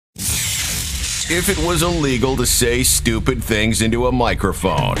if it was illegal to say stupid things into a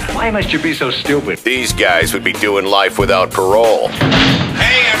microphone. Why must you be so stupid? These guys would be doing life without parole.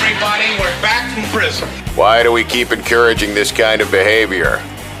 Hey, everybody, we're back from prison. Why do we keep encouraging this kind of behavior?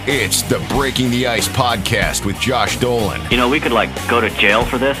 It's the Breaking the Ice podcast with Josh Dolan. You know, we could, go to jail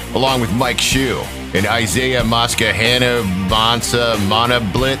for this. Along with Mike Shue and Isaiah Moskahana Bonsa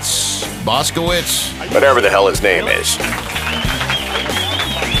Monablitz Boskowitz, whatever the hell his name is.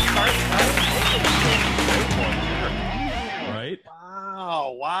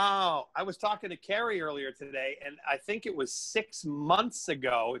 Wow. I was talking to Carrie earlier today, and I think it was 6 months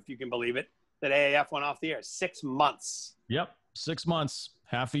ago, if you can believe it, that AAF went off the air. 6 months. Yep, 6 months,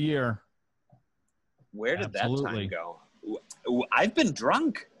 half a year. Where did that time go? I've been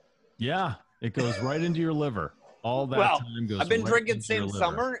drunk. Yeah, it goes right into your liver. All that time goes. I've been right drinking into since your liver.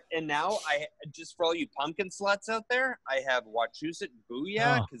 summer, and now just for all you pumpkin sluts out there, I have Wachusett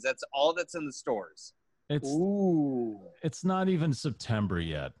Booyah because that's all that's in the stores. It's not even September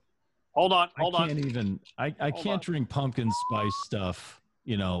yet. Hold on. I can't drink pumpkin spice stuff,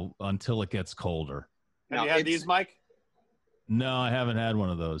 until it gets colder. Have you had these, Mike? No, I haven't had one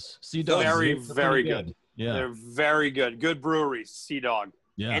of those. Sea Dog. Dog. Very good. Yeah. They're very good. Good breweries, Sea Dog.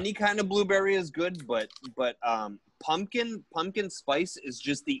 Yeah. Any kind of blueberry is good, but pumpkin spice is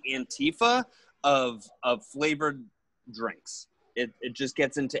just the Antifa of flavored drinks. It just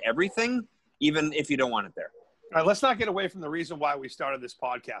gets into everything, even if you don't want it there. All right, let's not get away from the reason why we started this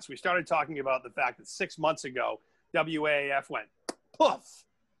podcast. We started talking about the fact that 6 months ago, WAAF went poof.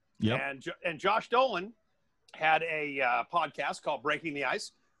 Yep. And Josh Dolan had a podcast called Breaking the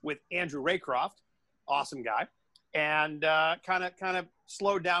Ice with Andrew Raycroft, awesome guy, and kind of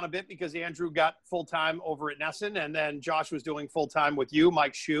slowed down a bit because Andrew got full-time over at Nesson, and then Josh was doing full-time with you,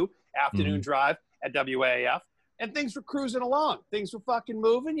 Mike Shue, afternoon drive at WAAF. And things were cruising along. Things were fucking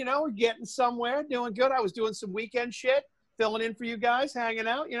moving, we're getting somewhere, doing good. I was doing some weekend shit, filling in for you guys, hanging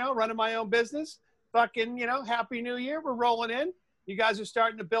out, running my own business. Fucking, Happy New Year. We're rolling in. You guys are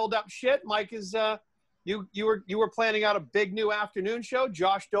starting to build up shit. Mike is, you were planning out a big new afternoon show.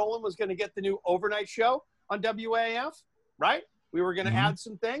 Josh Dolan was going to get the new overnight show on WAF, right? We were going to add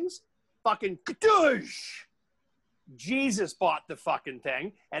some things. Fucking kadoosh. Jesus bought the fucking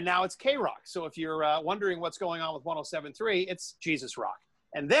thing, and now it's K-Rock. So if you're wondering what's going on with 107.3, it's Jesus Rock.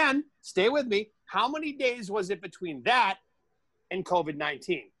 And then, stay with me, how many days was it between that and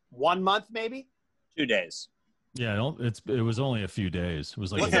COVID-19? 1 month, maybe? 2 days. Yeah, it was only a few days. It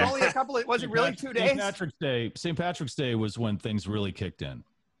was like was it only a couple of, was it really 2 days? St. Patrick's Day was when things really kicked in.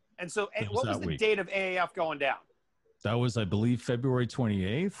 And so what was the date of AAF going down? That was, I believe, February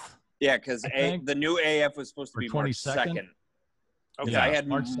 28th. Yeah, because the new AF was supposed to be March 2nd. Okay, yeah, I had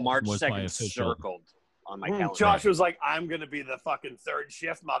March 2nd circled on my calendar. Josh was like, I'm going to be the fucking third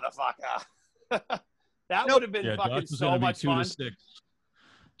shift, motherfucker. That would have been fucking so much fun.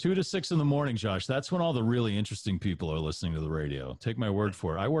 2 to 6 in the morning, Josh. That's when all the really interesting people are listening to the radio. Take my word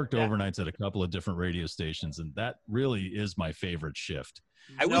for it. I worked overnights at a couple of different radio stations, and that really is my favorite shift.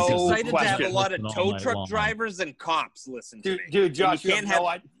 I was excited to have a lot of tow truck drivers and cops listen to me. Dude, Josh, you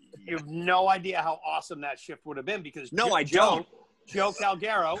have no idea how awesome that shift would have been because I don't. Joe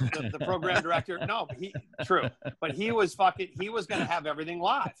Calgaro, the program director, but he was going to have everything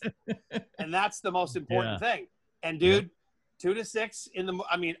live, and that's the most important thing. And dude, 2 to 6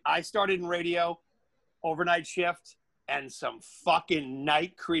 I started in radio, overnight shift, and some fucking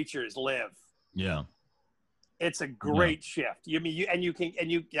night creatures live. Yeah. It's a great shift.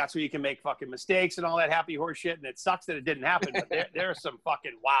 That's where you can make fucking mistakes and all that happy horse shit. And it sucks that it didn't happen, but there's some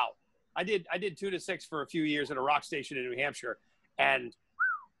fucking wow. I did 2 to 6 for a few years at a rock station in New Hampshire, and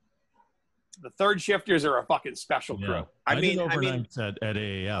the third shifters are a fucking special crew. I did overnights at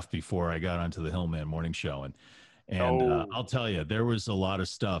AAF before I got onto the Hillman morning show, and I'll tell you, there was a lot of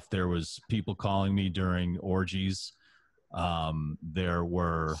stuff. There was people calling me during orgies. There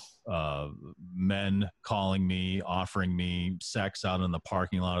were men calling me, offering me sex out in the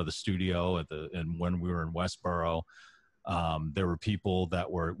parking lot of the studio and when we were in Westboro. There were people that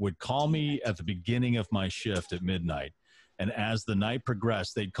would call me at the beginning of my shift at midnight, and as the night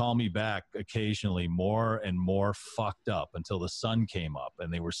progressed, they'd call me back occasionally more and more fucked up until the sun came up,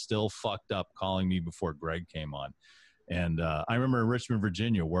 and they were still fucked up calling me before Greg came on. And I remember in Richmond,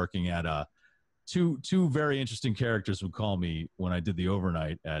 Virginia, working at two very interesting characters would call me when I did the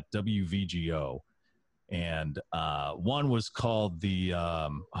overnight at WVGO. And one was called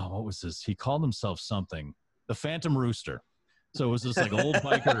what was this? He called himself something, the Phantom Rooster. So it was this old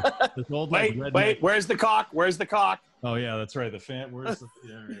biker. Wait, where's the cock? Where's the cock? Oh yeah, that's right.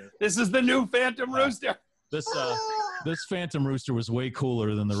 This is the new Phantom Rooster. This This Phantom Rooster was way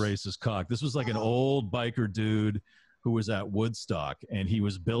cooler than the racist cock. This was like an old biker dude who was at Woodstock, and he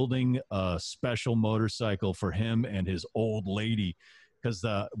was building a special motorcycle for him and his old lady, because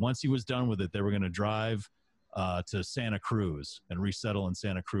once he was done with it, they were going to drive to Santa Cruz and resettle in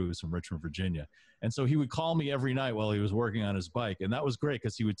Santa Cruz from Richmond, Virginia. And so he would call me every night while he was working on his bike, and that was great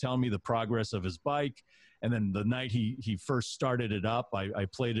because he would tell me the progress of his bike. And then the night he first started it up, I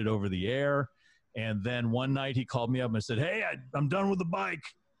played it over the air. And then one night he called me up and said, "Hey, I'm done with the bike.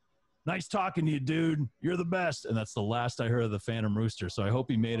 Nice talking to you, dude. You're the best." And that's the last I heard of the Phantom Rooster. So I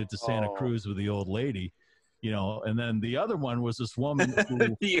hope he made it to Santa Cruz with the old lady, you know. And then the other one was this woman who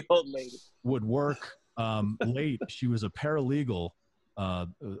the old lady would work late. She was a paralegal,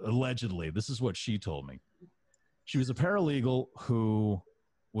 allegedly. This is what she told me. She was a paralegal who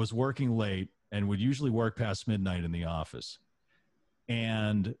was working late and would usually work past midnight in the office.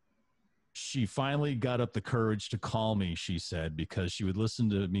 And she finally got up the courage to call me, she said, because she would listen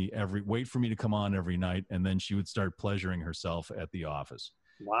to me wait for me to come on every night, and then she would start pleasuring herself at the office.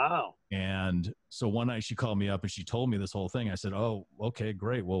 Wow. And so one night she called me up and she told me this whole thing. I said, "Oh, okay,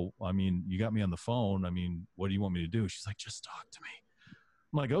 great. Well, I mean, you got me on the phone. I mean, what do you want me to do?" She's like, "Just talk to me."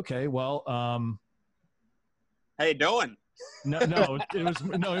 I'm like, "Okay, well, how you doing?" No,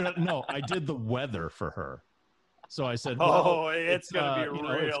 I did the weather for her. So I said, it's going to be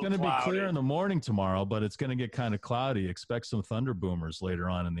real it's going to be clear in the morning tomorrow, but it's going to get kind of cloudy. Expect some thunder boomers later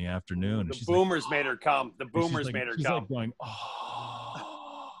on in the afternoon." The boomers made her come. The boomers made her come. She's like going, "Oh."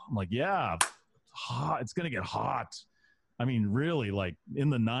 I'm like, "Yeah, hot. It's going to get hot. I mean, really, like in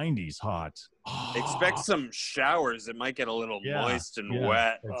the 90s hot." Expect some showers. It might get a little moist and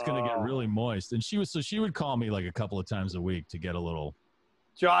wet. It's going to get really moist. And she would call me like a couple of times a week to get a little.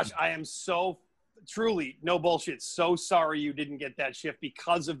 Josh, I am so truly, no bullshit, so sorry you didn't get that shift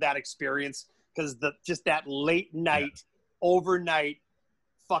because of that experience, because just that late night, overnight,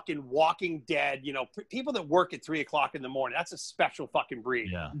 fucking Walking Dead, you know, people that work at 3 o'clock in the morning, that's a special fucking breed.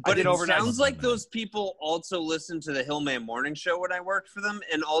 Yeah. But it sounds like those people also listened to the Hillman Morning Show when I worked for them,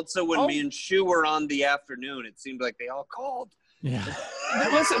 and also when me and Shu were on the afternoon, it seemed like they all called. Yeah.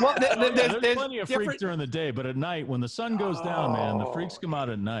 Listen, well, there's plenty of freaks during the day, but at night, when the sun goes down, man, the freaks come out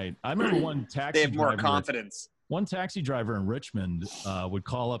at night. I remember one taxi They have more driver, confidence. One taxi driver in Richmond would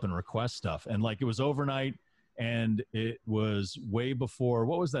call up and request stuff, and like it was overnight, and it was way before.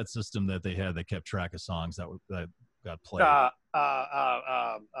 What was that system that they had that kept track of songs that got played?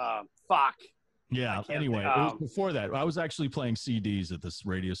 Fuck. Yeah. Anyway, it was before that. I was actually playing CDs at this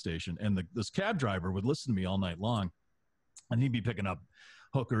radio station, and this cab driver would listen to me all night long. And he'd be picking up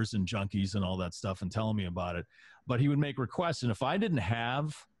hookers and junkies and all that stuff and telling me about it. But he would make requests. And if I didn't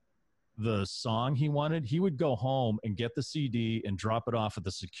have the song he wanted, he would go home and get the CD and drop it off at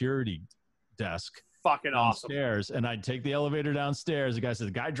the security desk. Fucking downstairs. awesome. And I'd take the elevator downstairs. The guy said,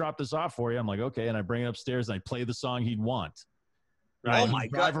 "The guy dropped this off for you." I'm like, "Okay." And I bring it upstairs and I play the song he'd want. Right? Oh my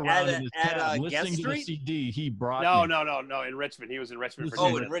God! At listening Guest to the Street? CD, he brought. No. In Richmond, he was in Richmond.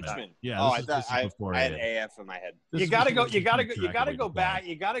 Oh, in Richmond. Yeah. Oh, I had AF in my head. You got to go. You got to go back.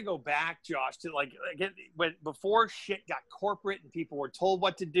 You got to go back, Josh, to before shit got corporate and people were told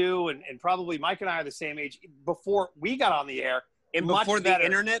what to do, and probably Mike and I are the same age. Before we got on the air. And before the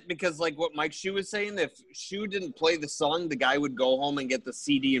internet, because like what Mike Shu was saying, if Shu didn't play the song, the guy would go home and get the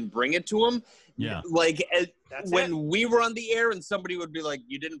CD and bring it to him. Yeah. Like when we were on the air and somebody would be like,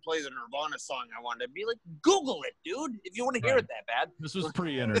 "You didn't play the Nirvana song I wanted," I'd be like, "Google it, dude, if you want to hear it that bad." This was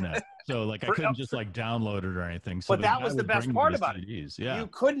pre-internet. So like I couldn't just like download it or anything. So but that was the best part about it. Yeah. You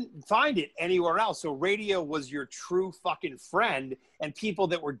couldn't find it anywhere else. So radio was your true fucking friend, and people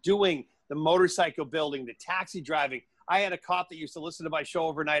that were doing the motorcycle building, the taxi driving. I had a cop that used to listen to my show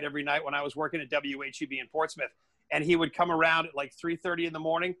overnight every night when I was working at WHEB in Portsmouth, and he would come around at like 3:30 in the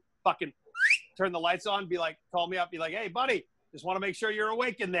morning, fucking turn the lights on, be like, call me up, be like, "Hey, buddy, just want to make sure you're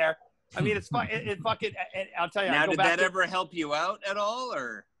awake in there." I mean, it's fucking. I'll tell you. Now, did that ever help you out at all,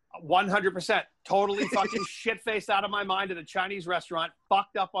 or 100%? Totally fucking shit faced out of my mind at a Chinese restaurant,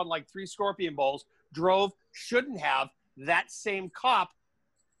 fucked up on like 3 scorpion bowls. Drove, shouldn't have. That same cop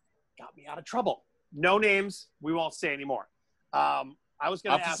got me out of trouble. No names. We won't say anymore. I was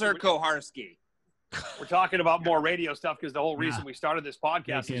going to ask Officer Koharski. We're talking about more radio stuff because the whole reason we started this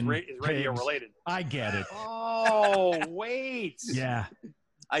podcast is radio related. I get it. Oh, wait. Yeah.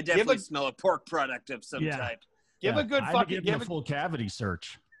 I definitely smell a pork product of some type. Give a good fucking give a full cavity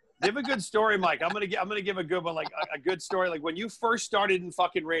search. Give a good story, Mike. I'm gonna give a good one, like a good story. Like when you first started in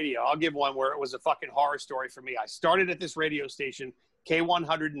fucking radio, I'll give one where it was a fucking horror story for me. I started at this radio station,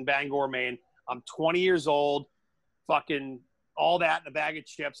 K100 in Bangor, Maine. I'm 20 years old, fucking all that in a bag of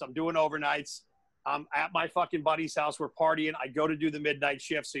chips. I'm doing overnights. I'm at my fucking buddy's house. We're partying. I go to do the midnight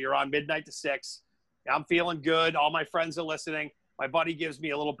shift. So you're on midnight to 6. I'm feeling good. All my friends are listening. My buddy gives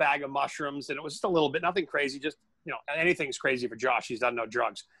me a little bag of mushrooms, and it was just a little bit, nothing crazy. Just, you know, anything's crazy for Josh. He's done no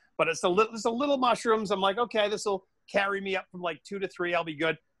drugs, but it's a little mushrooms. I'm like, okay, this will carry me up from like 2 to 3. I'll be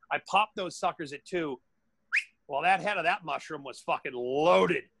good. I popped those suckers at 2. Well, that head of that mushroom was fucking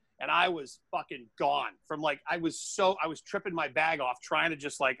loaded, and I was fucking gone from like, I was tripping my bag off trying to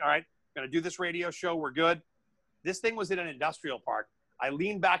just like, all right, I'm going to do this radio show. We're good. This thing was in an industrial park. I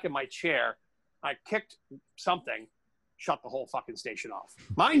leaned back in my chair. I kicked something, shut the whole fucking station off.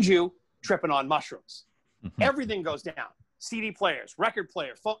 Mind you, tripping on mushrooms. Everything goes down. CD players, record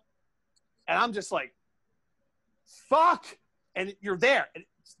player, phone. And I'm just like, fuck. And you're there.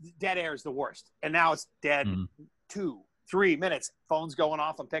 Dead air is the worst. And now it's dead 2, 3 minutes. Phone's going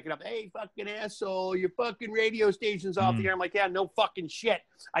off. I'm picking up. Hey, fucking asshole, your fucking radio station's off the air. I'm like, yeah, no fucking shit.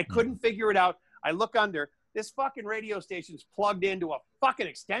 I couldn't figure it out. I look under. This fucking radio station's plugged into a fucking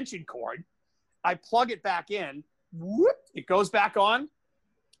extension cord. I plug it back in. Whoop, it goes back on.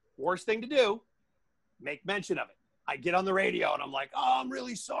 Worst thing to do, make mention of it. I get on the radio and I'm like, oh, I'm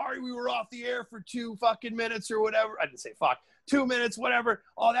really sorry. We were off the air for 2 fucking minutes or whatever. I didn't say fuck. 2 minutes, whatever.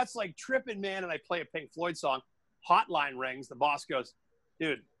 Oh, that's like tripping, man. And I play a Pink Floyd song. Hotline rings. The boss goes,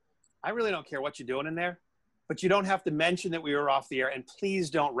 dude, I really don't care what you're doing in there, but you don't have to mention that we were off the air. And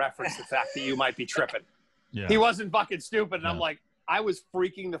please don't reference the fact that you might be tripping. Yeah. He wasn't fucking stupid. And I'm like, I was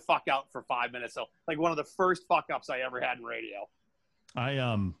freaking the fuck out for 5 minutes. So like one of the first fuck ups I ever had in radio.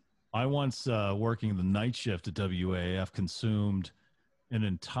 I once working the night shift at WAF consumed an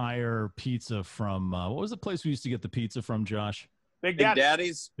entire pizza from what was the place we used to get the pizza from, Josh? Big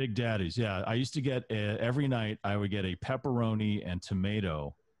Daddy's. Big Daddy's. Yeah, I used to get every night. I would get a pepperoni and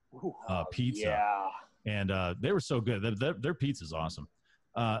tomato pizza. Yeah, and they were so good. Their pizza's awesome.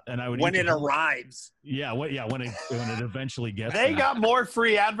 And I would when it arrives. Yeah, when it eventually gets. They got more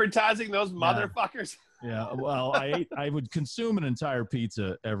free advertising, those motherfuckers. Yeah, well, I would consume an entire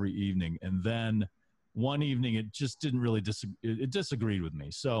pizza every evening, and then one evening it just didn't really it disagreed with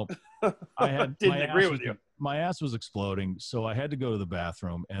me. So I had didn't agree with you. My ass was exploding, so I had to go to the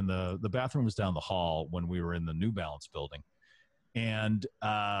bathroom, and the bathroom was down the hall when we were in the New Balance building, and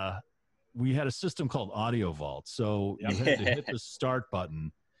we had a system called Audio Vault. So you had to hit the start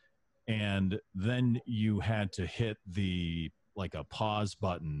button, and then you had to hit like a pause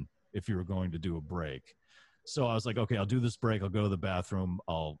button if you were going to do a break. So I was like, okay, I'll do this break. I'll go to the bathroom.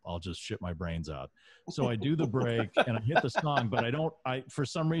 I'll just shit my brains out. So I do the break and I hit the song, but for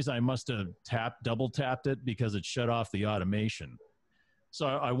some reason I must have double tapped it because it shut off the automation. So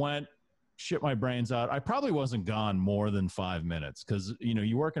I went, shit my brains out. I probably wasn't gone more than 5 minutes because,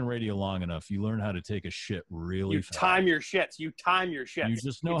 you work in radio long enough, you learn how to take a shit really fast. Time your shits. You time your shits. You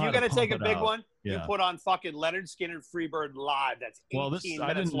just know if you're going to take a big one, you put on fucking Leonard Skinner Freebird Live. That's 18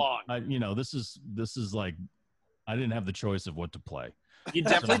 minutes long. This is like, I didn't have the choice of what to play. You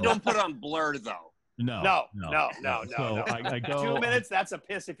definitely don't put on Blur though. No. So I go 2 minutes. That's a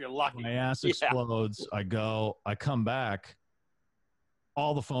piss if you're lucky. My ass explodes. I come back.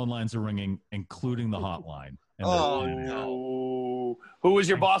 All the phone lines are ringing, including the hotline. And no. Who was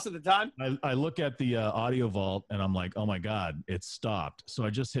your boss at the time? I look at the Audio Vault, and I'm like, oh, my God, it stopped. So I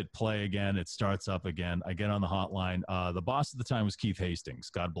just hit play again. It starts up again. I get on the hotline. The boss at the time was Keith Hastings.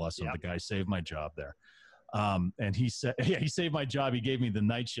 God bless him. Yep. The guy saved my job there. And he said, he saved my job. He gave me the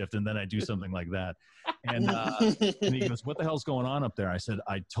night shift, and then I do something like that. And he goes, what the hell's going on up there? I said,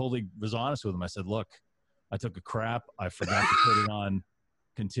 I totally was honest with him. I said, look, I took a crap. I forgot to put it on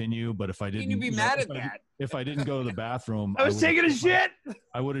continue, but if I didn't, you'd be mad at that. If I didn't go to the bathroom, I was taking a shit.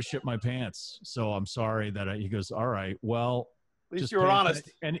 I would have shit my pants. So I'm sorry that he goes, all right, well, at least you were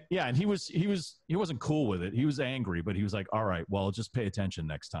honest. And he wasn't cool with it. He was angry, but he was like, all right, well, just pay attention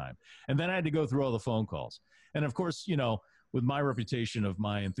next time. And then I had to go through all the phone calls. And of course, with my reputation of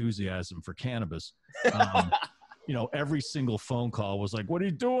my enthusiasm for cannabis, every single phone call was like, what are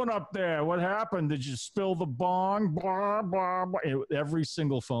you doing up there? What happened? Did you spill the bong? Blah, blah, blah. Every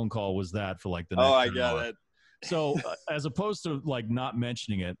single phone call was that for like the next I got hour. it. So as opposed to like not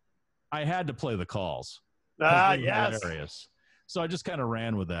mentioning it, I had to play the calls. Yes. Hilarious. So I just kind of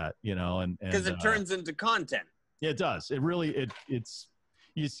ran with that, and because it turns into content. It does. It really, it's,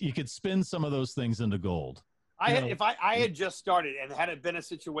 you could spin some of those things into gold. If I had just started and had it been a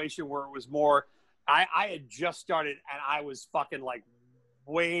situation where it was more, I had just started and I was fucking like,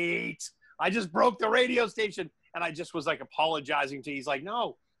 wait, I just broke the radio station. And I just was like apologizing to, he's like,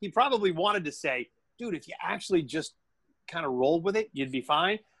 no, he probably wanted to say, dude, if you actually just kind of rolled with it, you'd be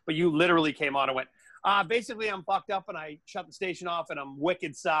fine. But you literally came on and went, basically I'm fucked up and I shut the station off and I'm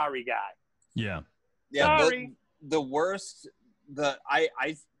wicked sorry, guy. Yeah. Yeah. Sorry. The worst.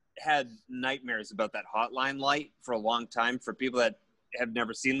 I had nightmares about that hotline light for a long time. For people that have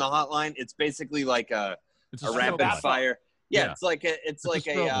never seen the hotline, it's basically like a rapid light. fire. Yeah, Yeah. it's like a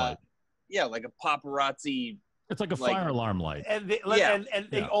strobe light. like a paparazzi. It's like a fire alarm light. And the, Yeah. and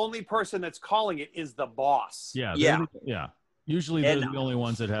the only person that's calling it is the boss. Yeah. Yeah. Yeah. Usually they're the only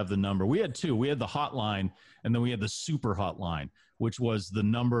ones that have the number. We had two. We had the hotline, and then we had the super hotline, which was the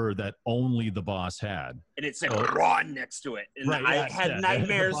number that only the boss had. And it said Ron next to it. And I had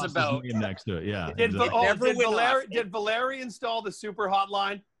nightmares the boss's about name next to it. Yeah. Did never went off. Valeri install the super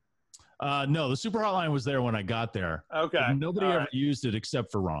hotline? No, the super hotline was there when I got there. Okay. Nobody ever used it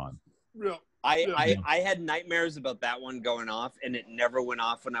except for Ron. Real. I had nightmares about that one going off, and it never went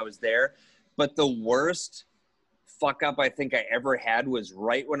off when I was there. But the worst fuck up I think I ever had was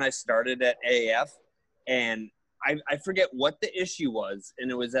right when I started at AAF, and I forget what the issue was, and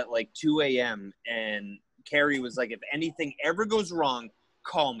it was at like 2 a.m. and Carrie was like, if anything ever goes wrong,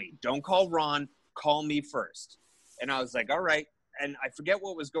 call me. Don't call Ron. Call me first. And I was like, all right. And I forget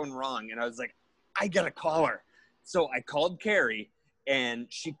what was going wrong, and I was like, I gotta call her. So I called Carrie, and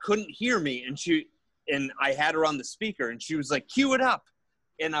she couldn't hear me, and I had her on the speaker, and she was like, cue it up.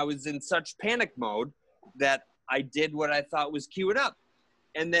 And I was in such panic mode that I did what I thought was cue it up.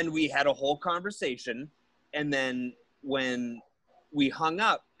 And then we had a whole conversation. And then when we hung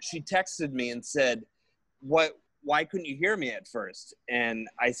up, she texted me and said, why couldn't you hear me at first? And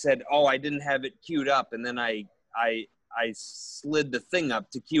I said, oh, I didn't have it queued up. And then I slid the thing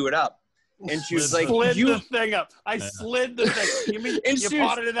up to queue it up. And she was like, slid the thing up. I slid the thing. You mean you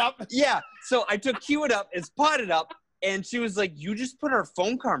potted it up? Yeah. So I took cue it up, it's potted up. And she was like, you just put our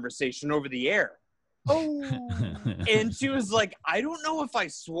phone conversation over the air. Oh. And she was like, I don't know if I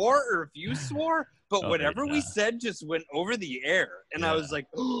swore or if you swore, but whatever we said just went over the air. And I was like,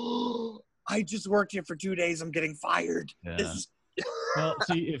 oh, I just worked here for 2 days. I'm getting fired. Yeah. Well,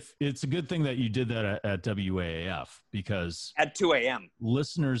 see, if it's a good thing that you did that at WAAF, because at 2 a.m.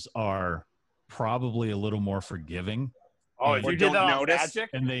 listeners are probably a little more forgiving. Oh, if you did that on Magic,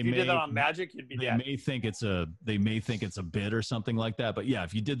 and if you did that on Magic, you'd be dead. They may think it's a bid or something like that. But yeah,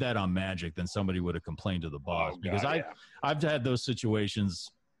 if you did that on Magic, then somebody would have complained to the boss. Because I've had those situations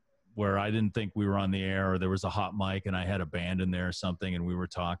where I didn't think we were on the air, or there was a hot mic and I had a band in there or something, and we were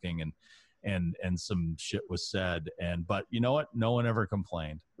talking and some shit was said, but you know what? No one ever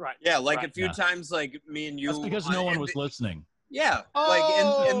complained. Right. Yeah, like a few times, like me and you. That's because no one was listening. Yeah, like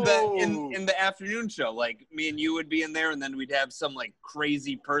in the afternoon show, like me and you would be in there, and then we'd have some like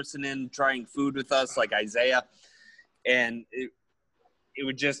crazy person in trying food with us, like Isaiah, and it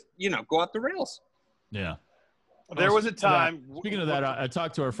would just go off the rails. Yeah. There was a time. Speaking of that, I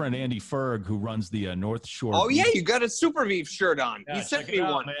talked to our friend Andy Ferg, who runs the North Shore. Oh yeah, you got a Super Beef shirt on. Yeah, he sent me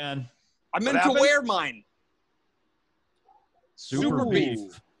one. Man. I meant to wear mine. Super Beef.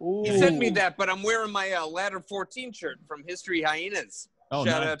 Ooh. He sent me that, but I'm wearing my Ladder 14 shirt from History Hyenas. Oh,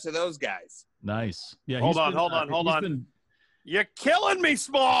 Shout out to those guys. Nice. Yeah. Hold on. You're killing me,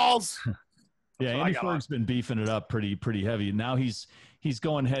 Smalls. Yeah, Andy Ferg's been beefing it up pretty heavy. Now he's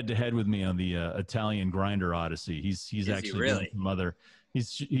going head to head with me on the Italian Grinder Odyssey. He's actually doing some other. He's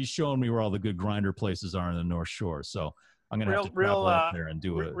showing me where all the good grinder places are in the North Shore. So I'm gonna have to travel up there and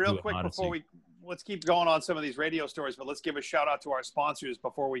do it real quick before let's keep going on some of these radio stories, but let's give a shout out to our sponsors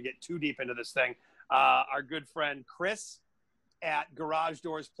before we get too deep into this thing. Our good friend Chris at Garage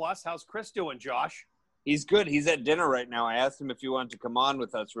Doors Plus. How's Chris doing, Josh? He's good. He's at dinner right now. I asked him if he wanted to come on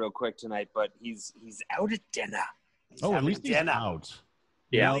with us real quick tonight, but he's out at dinner. At least he's out.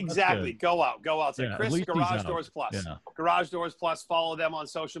 Yeah, exactly. Go out. So yeah, Chris, Garage Doors Plus. Yeah. Garage Doors Plus. Follow them on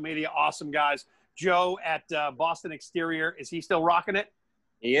social media. Awesome guys. Joe at Boston Exterior. Is he still rocking it?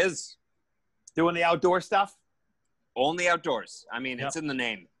 He is. Doing the outdoor stuff? Only outdoors. I mean, It's in the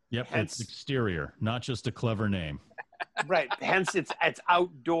name. Yep, it's exterior, not just a clever name. Right. Hence, it's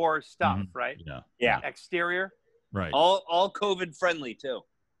outdoor stuff, right? Yeah. Exterior. Right. All COVID friendly too.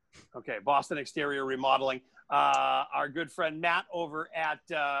 Okay. Boston Exterior Remodeling. Our good friend Matt over at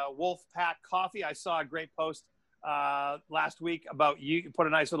Wolfpack Coffee. I saw a great post last week about you put a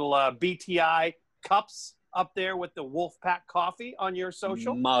nice little BTI cups up there with the Wolfpack Coffee on your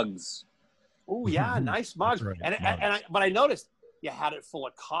social. Mugs. Oh yeah, nice mugs. Right, but I noticed you had it full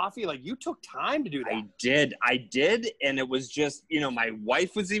of coffee. Like you took time to do that. I did, and it was just my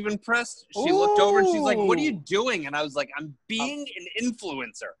wife was even impressed. She looked over and she's like, "What are you doing?" And I was like, "I'm being an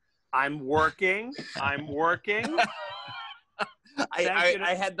influencer. I'm working." I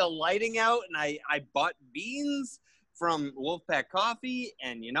had the lighting out, and I bought beans from Wolfpack Coffee,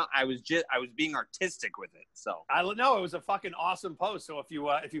 and I was being artistic with it. So I know it was a fucking awesome post. So if you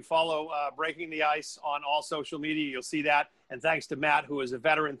follow Breaking the Ice on all social media, you'll see that. And thanks to Matt, who is a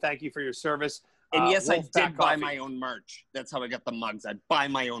veteran. Thank you for your service. And yes, I Wolfpack did buy Coffee. my own merch. That's how I got the mugs. I buy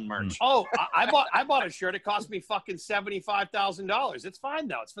my own merch. Oh, I bought a shirt. It cost me fucking $75,000. It's fine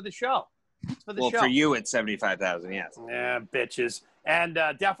though. It's for the show. It's for the show. For you, it's 75,000. Yes. Yeah, bitches. And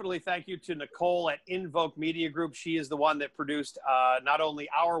definitely thank you to Nicole at Invoke Media Group. She is the one that produced not only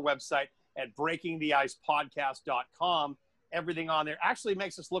our website at breakingtheicepodcast.com. Everything on there actually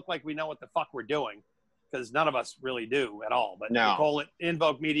makes us look like we know what the fuck we're doing, because none of us really do at all. But No. Nicole at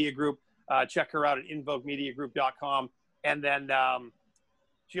Invoke Media Group. Check her out at invokemediagroup.com. And then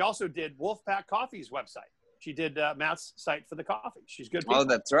she also did Wolfpack Coffee's website. She did Matt's site for the coffee. She's good people. Oh,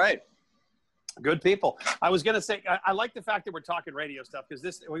 that's right. Good people. I was going to say, I like the fact that we're talking radio stuff,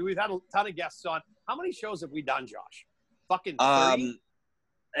 because we've had a ton of guests on. How many shows have we done, Josh? Fucking 30?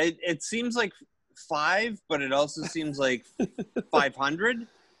 It seems like 5, but it also seems like 500.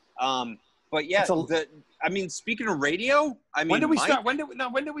 But yeah, speaking of radio, when did we start? When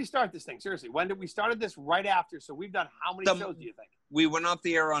did we start this thing? Seriously, when did we started this? Right after. So we've done how many shows do you think? We went off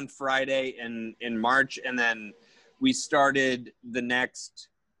the air on Friday in March, and then we started the next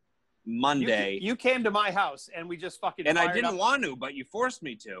Monday. You came to my house, and we just fucking. And I didn't want to, but you forced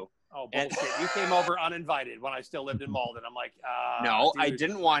me to. Oh, bullshit. You came over uninvited when I still lived in Malden. I'm like, no, dude. I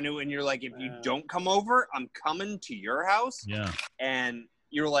didn't want to. And you're like, if you don't come over, I'm coming to your house. Yeah. And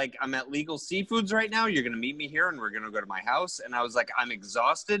you're like, I'm at Legal Seafoods right now. You're going to meet me here, and we're going to go to my house. And I was like, I'm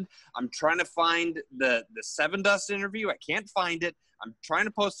exhausted. I'm trying to find the Seven Dust interview. I can't find it. I'm trying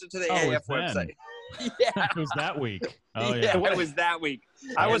to post it to the AAF website. Yeah. It was that week. Oh, yeah. It was that week.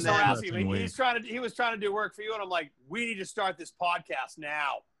 I was harassing him. He was trying to do work for you, and I'm like, we need to start this podcast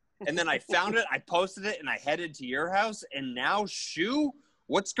now. And then I found it, I posted it, and I headed to your house. And now, Shu,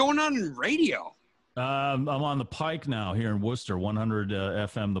 what's going on in radio? I'm on the Pike now here in Worcester, 100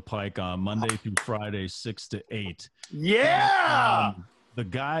 FM the Pike on Monday through Friday, 6 to 8. Yeah. And, the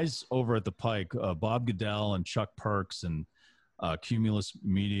guys over at the Pike, Bob Goodell and Chuck Perks and Cumulus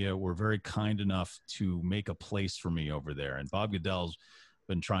Media were very kind enough to make a place for me over there. And Bob Goodell's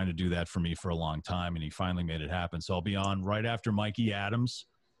been trying to do that for me for a long time, and he finally made it happen. So I'll be on right after Mikey Adams.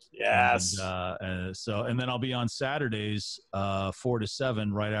 Yes. And then I'll be on Saturdays, 4 to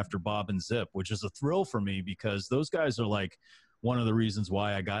 7, right after Bob and Zip, which is a thrill for me because those guys are like one of the reasons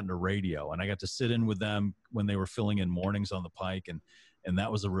why I got into radio, and I got to sit in with them when they were filling in mornings on the Pike, and that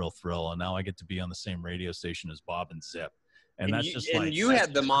was a real thrill. And now I get to be on the same radio station as Bob and Zip. And that's you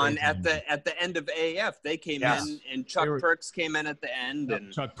had them on at the end of AF. They came in, and Chuck Perks came in at the end.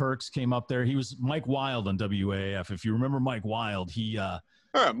 And Chuck Perks came up there. He was Mike Wild on WAAF. If you remember Mike Wild,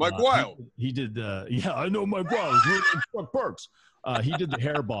 Mike Wild. He did I know Mike Wild. Chuck Perks. He did the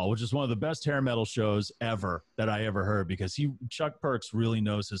Hairball, which is one of the best hair metal shows ever that I ever heard, because Chuck Perks really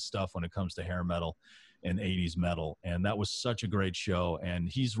knows his stuff when it comes to hair metal and 80s metal. And that was such a great show. And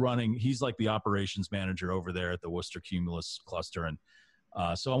he's like the operations manager over there at the Worcester Cumulus cluster. And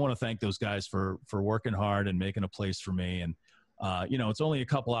so I want to thank those guys for working hard and making a place for me. And it's only a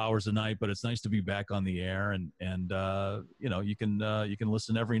couple hours a night, but it's nice to be back on the air. And you can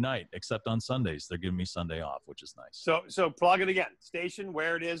listen every night except on Sundays. They're giving me Sunday off, which is nice. So plug it again. Station,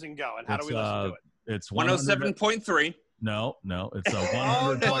 where it is, and go. And how do we listen to it? It's 107.3. No, it's a 100.1.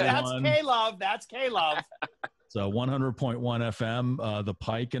 Oh, no, that's K-Love. That's K-Love. It's a 100.1 FM, the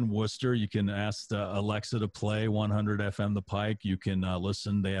Pike in Worcester. You can ask Alexa to play 100 FM the Pike. You can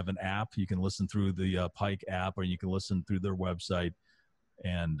listen. They have an app. You can listen through the Pike app, or you can listen through their website.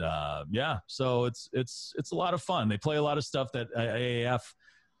 And so it's a lot of fun. They play a lot of stuff that AAF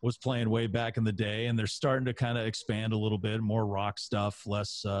was playing way back in the day, and they're starting to kind of expand a little bit, more rock stuff,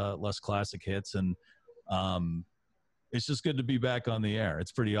 less classic hits, and it's just good to be back on the air.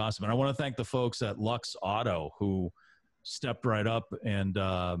 It's pretty awesome. And I want to thank the folks at Lux Auto who stepped right up and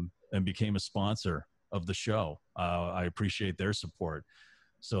became a sponsor of the show. I appreciate their support.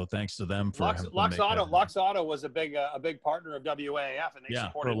 So thanks to them for Lux Auto. Lux Auto was a big partner of WAAF, and they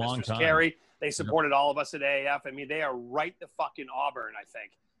supported for a long time. Carey. They supported all of us at AAF. I mean, they are right the fucking Auburn, I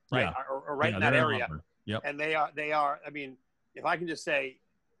think, right, or right in that area. Yep. And they are. I mean, if I can just say,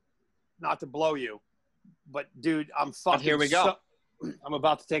 not to blow you, but dude, I'm fucking. Here we go. I'm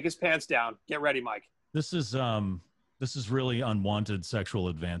about to take his pants down. Get ready, Mike. This is really unwanted sexual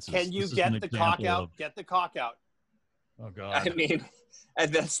advances. Can you get the cock out? Get the cock out. Oh God. I mean,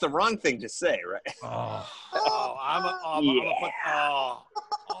 that's the wrong thing to say, right?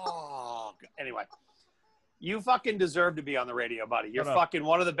 Anyway, You fucking deserve to be on the radio, buddy. You're Shut up. fucking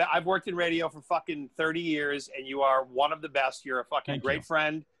one of the best. I've worked in radio for fucking 30 years, and you are one of the best. You're a fucking Thank great you.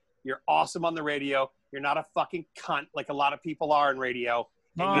 friend. You're awesome on the radio. You're not a fucking cunt like a lot of people are in radio.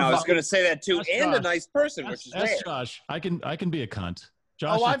 No, And I was going to say that too, That's and a Josh. nice person, which is That's rare. Josh. I can be a cunt.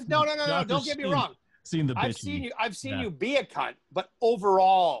 Josh. Oh, has- no. Josh Don't has get me seen- wrong. Seen the I've bitch. seen Yeah. you be a cunt, but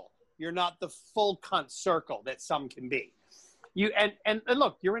overall, you're not the full cunt circle that some can be. You and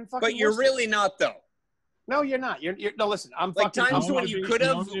look, you're in fucking. But you're Worcester. really not, though. No, you're not. You're no. Listen, I'm Like fucking. times You when want you me to could be-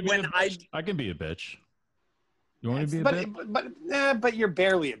 have, want me to be when a I bitch? I can be a bitch. You want me to be a bitch? But you're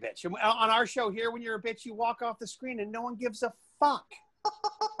barely a bitch. On our show here, when you're a bitch, you walk off the screen and no one gives a fuck.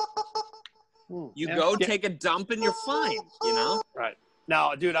 you Yeah. go Yeah. take a dump and you're fine, you know? Right.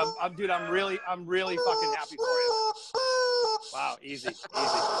 No, dude, I'm really fucking happy for you. Wow,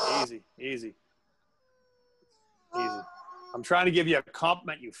 easy. I'm trying to give you a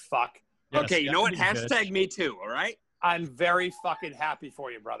compliment, you fuck. Yes, Okay, you know what? gotta be a bitch. Hashtag me too, all right? I'm very fucking happy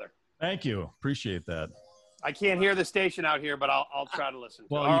for you, brother. Thank you. Appreciate that. I can't hear the station out here, but I'll try to listen.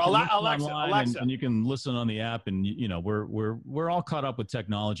 Well, Or you can listen Alexa, online and you can listen on the app, and you know we're all caught up with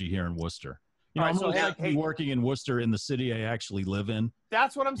technology here in Worcester. You know, All right, I'm so really hey- lucky hey- working in Worcester in the city I actually live in.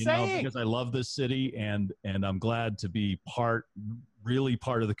 That's what I'm You know, saying. because I love this city, and I'm glad to be really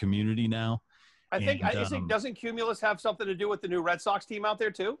part of the community now. I think and, doesn't Cumulus have something to do with the new Red Sox team out there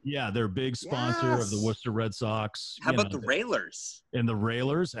too? Yeah, they're a big sponsor of the Yes. Worcester Red Sox. How you about know, the Railers? and the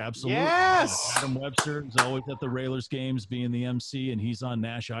Railers? Absolutely. Yes. Adam Webster is always at the Railers games, being the MC, and he's on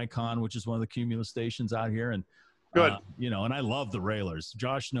Nash Icon, which is one of the Cumulus stations out here. And Good. you know, and I love the Railers.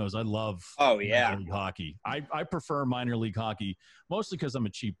 Josh knows I love Oh, yeah. minor league hockey. I prefer minor league hockey mostly because I'm a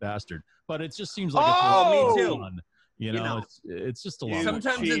cheap bastard, but it just seems like it's Oh, me too. fun. You know, it's just a lot. You of fun.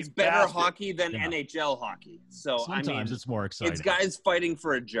 Sometimes cheap it's better bastard. hockey than Yeah. NHL hockey. So, Sometimes I mean, it's more exciting. it's guys fighting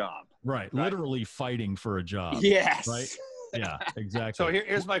for a job. right, literally fighting for a job. Yes. Right. Yeah, exactly. So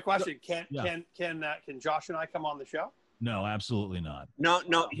here's my question: Can Yeah. can Josh and I come on the show? No, absolutely not.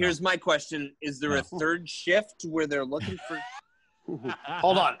 No, here's my question. Is there a No. third shift where they're looking for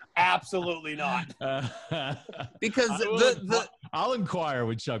Hold on, absolutely not. because I'll inquire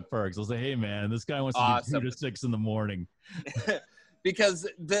with Chuck Perks. I'll say, "Hey, man, this guy wants to Awesome. do 2 to 6 in the morning." because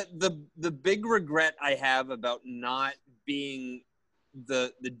the big regret I have about not being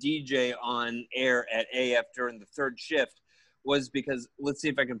the DJ on air at AF during the third shift was because, let's see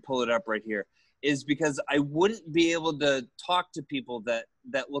if I can pull it up right here, is because I wouldn't be able to talk to people that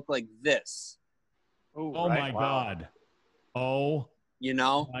look like this, Ooh, Oh right, my wow. God! Oh you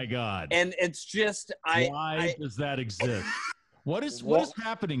know? my God! And it's just Why does that exist? What is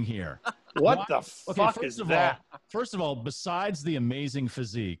happening here? What Why- the Okay, fuck is first of that? all, besides the amazing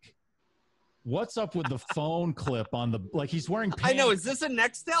physique, what's up with the phone clip on the like? He's wearing. I know. pants. Is this a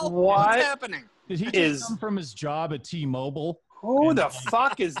Nextel? What What's happening? Did he just is- come from his job at T-Mobile? Who And the like-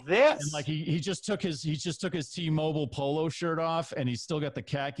 fuck is this? And like he just took his T-Mobile polo shirt off, and he's still got the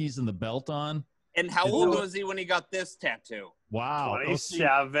khakis and the belt on. And how Is old that- was he when he got this tattoo? Wow! Oh, see,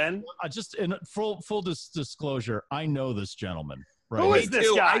 27. just in full disclosure, I know this gentleman. Right? Who Me is this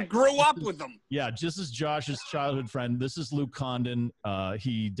too. guy? I grew up with him. Yeah, this is Josh's childhood friend. This is Luke Condon.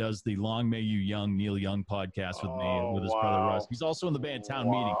 He does the Long May You Young, Neil Young podcast with me and with his brother wow. Russ. He's also in the band Town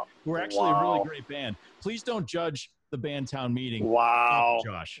Meeting. Wow. We're actually a Wow. really great band. Please don't judge the band Town Meeting. Wow.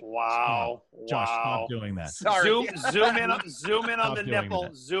 Stop, Josh. Wow. Stop. Josh, Wow. stop doing that. Sorry. Zoom in on Stop the doing nipple.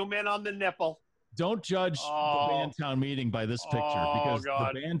 that. Zoom in on the nipple. Don't judge Oh. the band Town Meeting by this picture Oh, because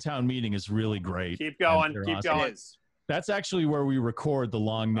God. the band Town Meeting is really great. Keep and going. they're Keep awesome. going. It is. That's actually where we record the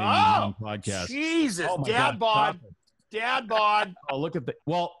Long May You Oh, Young podcast. Jesus, Oh my dad God, bod, stop it. dad bod. Oh, look at the.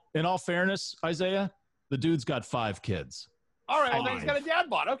 Well, in all fairness, Isaiah, the dude's got 5 kids. All right, well, then he's 5. got a dad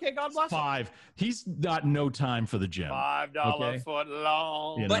bod. Okay, God bless him. 5. He's got no time for the gym. $5 Okay. foot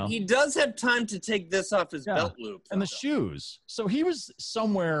long. You But know? he does have time to take this off his Yeah. belt loop. And the though. shoes. So he was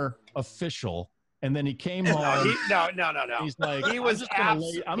somewhere official, and then he came No, home. no. He's like, He was I'm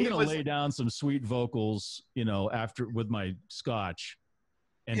he gonna was- lay down some sweet vocals, you know, after with my scotch,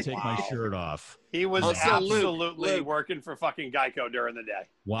 and take my Wow. shirt off. He was Also, Luke, absolutely working for fucking Geico during the day.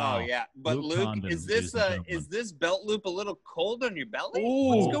 Wow. Oh yeah, but Luke Luke, Condon, is ladies this and gentlemen. is this belt loop a little cold on your belly?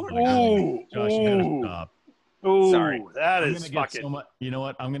 Ooh, What's going my on? God. ooh, Josh, you gotta ooh, stop. ooh, Sorry. that I'm is gonna get so fucking much. You know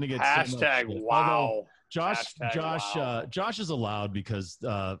what? I'm gonna get so much hashtag shit. Although wow. Josh, Hashtag wow. Josh is allowed because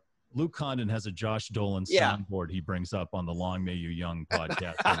Luke Condon has a Josh Dolan Yeah. soundboard he brings up on the Long May You Young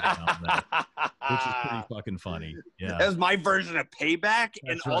podcast, every now and then, which is pretty fucking funny. Yeah. That was my version of payback.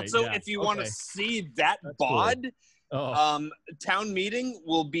 And That's right, also, yeah. if you want to Okay. see that That's cool. bod, Oh, Town Meeting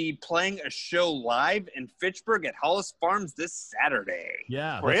will be playing a show live in Fitchburg at Hollis Farms this Saturday.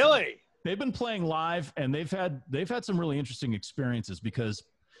 yeah. that's- Really? they've been playing live, and they've had some really interesting experiences because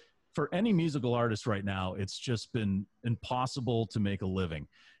for any musical artist right now, it's just been impossible to make a living.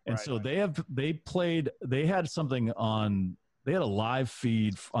 And so they had a live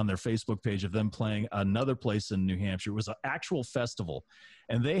feed on their Facebook page of them playing another place in New Hampshire. It was an actual festival.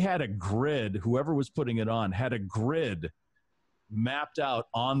 And they had a grid, whoever was putting it on had a grid mapped out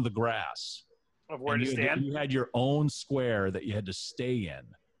on the grass. Of where to stand? You had your own square that you had to stay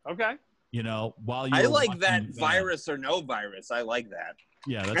in. Okay. You know, while you I like that virus or no virus. I like that.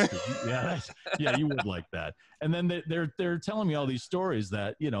 Yeah, that's good. Yeah, you would like that. And then they're telling me all these stories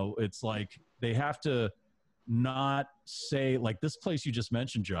that, you know, it's like they have to not say, like this place you just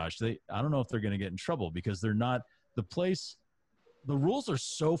mentioned, Josh, I don't know if they're going to get in trouble because they're not the place. The rules are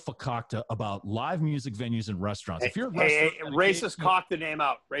so fakakta about live music venues and restaurants. If you're a restaurant, racist cock the name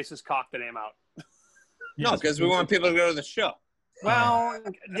out. Racist cock the name out. No, because we want people to go to the show. Well,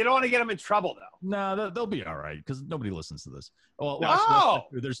 you don't want to get them in trouble, though. No, they'll be all right because nobody listens to this. Well,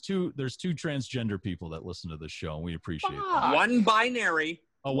 there's two transgender people that listen to this show, and we appreciate that. One binary.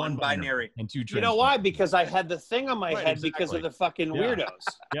 One binary and two. You know why? Because I had the thing on my head because of the fucking weirdos.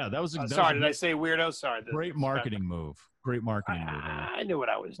 Yeah, that was. Sorry, did I say weirdos? Sorry. Great marketing move. Great marketing move. I knew what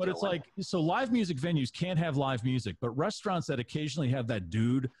I was doing. But it's like, so live music venues can't have live music, but restaurants that occasionally have that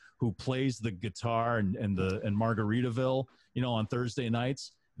dude who plays the guitar and Margaritaville, you know, on Thursday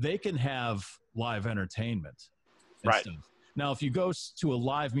nights, they can have live entertainment. Right. Stuff. Now, if you go to a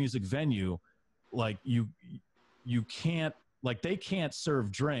live music venue, like you can't, like they can't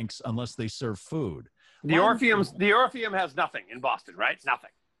serve drinks unless they serve food. The Orpheum has nothing in Boston, right? Nothing.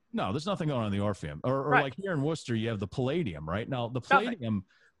 No, there's nothing going on in the Orpheum. Or right. Like here in Worcester, you have the Palladium, right? Now, the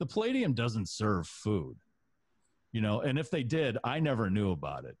Palladium doesn't serve food. You know, and if they did, I never knew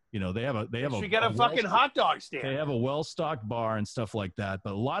about it. You know, they have you got a fucking hot dog stand. They have a well-stocked bar and stuff like that.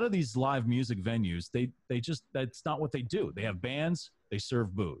 But a lot of these live music venues, they just, that's not what they do. They have bands, they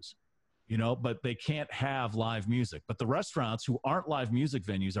serve booze, you know, but they can't have live music. But the restaurants who aren't live music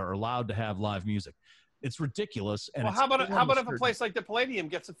venues are allowed to have live music. It's ridiculous. And well, how about if a place like the Palladium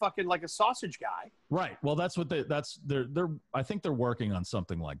gets a fucking like a sausage guy? Right. Well, that's what they're I think they're working on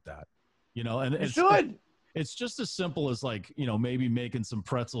something like that. You know, and it's good. It's just as simple as like, you know, maybe making some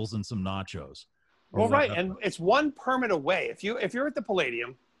pretzels and some nachos. Well, right, and it's one permit away. If you're at the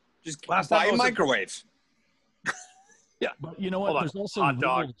Palladium, just buy a microwave. Yeah, but you know what? There's also hot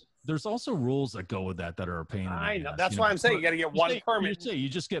dog. There's also rules that go with that are a pain in the ass. I know. That's why I'm saying you got to get one permit. You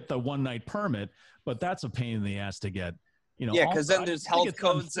just get the one night permit, but that's a pain in the ass to get. You know, yeah, because then there's health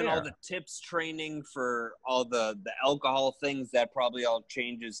codes and all the tips training for all the alcohol things that probably all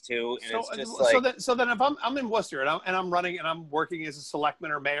changes too. And it's just like so then if I'm in Worcester and I'm running and I'm working as a selectman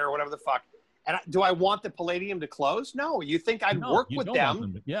or mayor or whatever the fuck, and do I want the Palladium to close? No. You think I'd work with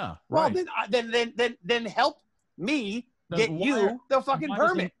them? Yeah. Well, right. then help me get you the fucking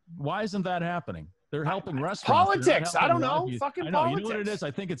permit. Why isn't that happening? They're helping restaurants. Politics. I don't know. Fucking I know. politics. You know what it is?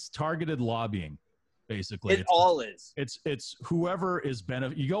 I think it's targeted lobbying. Basically, it's whoever is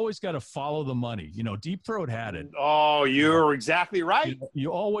you always got to follow the money. You know, Deep Throat had it. Oh, you're exactly right.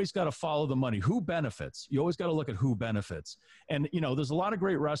 You always got to follow the money. Who benefits? You always got to look at who benefits. And you know, there's a lot of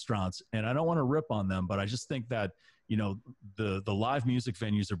great restaurants, and I don't want to rip on them, but I just think that, you know, the live music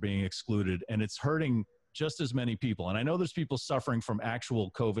venues are being excluded, and it's hurting just as many people. And I know there's people suffering from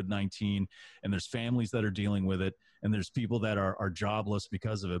actual COVID-19, and there's families that are dealing with it, and there's people that are jobless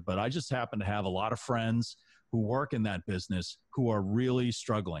because of it. But I just happen to have a lot of friends who work in that business who are really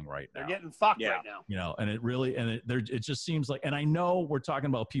struggling right now. They're getting fucked right now. You know, and it just seems like, and I know we're talking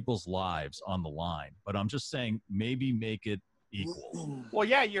about people's lives on the line, but I'm just saying maybe make it equal. Well,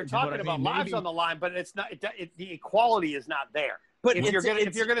 yeah, you're talking about lives on the line, but it's not. The equality is not there. But if you're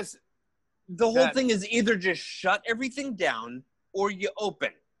gonna, the whole thing is either just shut everything down or you open.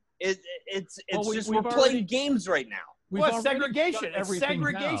 It's just we're playing games right now. Well, segregation. It's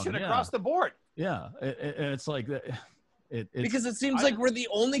segregation across the board. Yeah, and it's like because it seems like we're the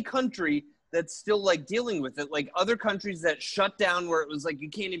only country that's still like dealing with it. Like other countries that shut down where it was like you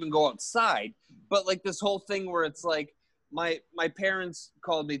can't even go outside. But like this whole thing where it's like my parents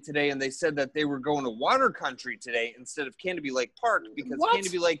called me today and they said that they were going to Water Country today instead of Canopy Lake Park because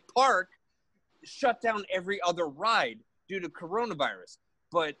Canopy Lake Park shut down every other ride due to coronavirus.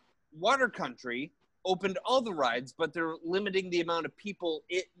 But Water Country opened all the rides, but they're limiting the amount of people.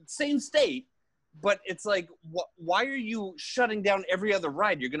 Same state, but it's like, why are you shutting down every other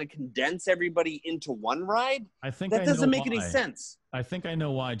ride? You're going to condense everybody into one ride? That doesn't make any sense. I think I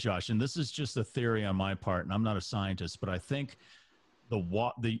know why, Josh, and this is just a theory on my part, and I'm not a scientist, but I think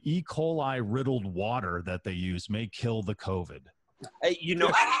the E. coli riddled water that they use may kill the COVID. You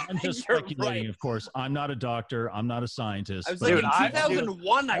know, I'm just you're speculating, right. of course. I'm not a doctor. I'm not a scientist. I was but like, Dude, in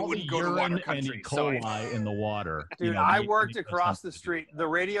 2001, I all the wouldn't go to water urine and country. E. So coli in the water. Dude, I worked across the street. The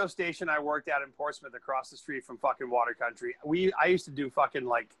radio station I worked at in Portsmouth, across the street from fucking Water Country. I used to do fucking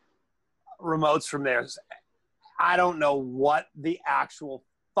like remotes from there. I don't know what the actual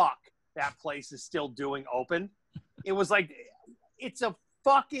fuck that place is still doing open. It was like, it's a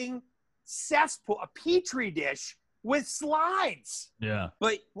fucking cesspool, a petri dish with slides. Yeah.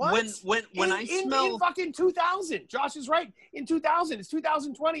 but What? when I smell in fucking 2000, Josh is right. In 2000, it's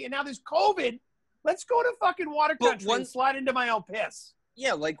 2020, and now there's COVID. Let's go to fucking Water But Country and slide into my own piss.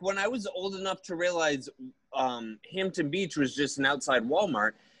 yeah, like when I was old enough to realize Hampton Beach was just an outside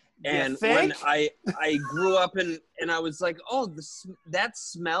Walmart, and when I grew up and I was like, oh, that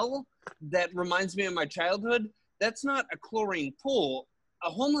smell that reminds me of my childhood. That's not a chlorine pool. A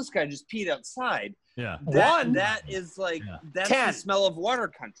homeless guy just peed outside. Yeah. That is like that's 10. the smell of Water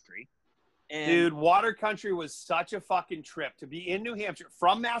Country. And Dude, Water Country was such a fucking trip. To be in New Hampshire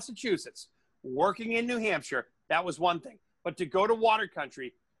from Massachusetts, working in New Hampshire, that was one thing. But to go to Water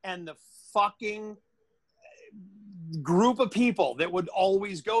Country and the fucking group of people that would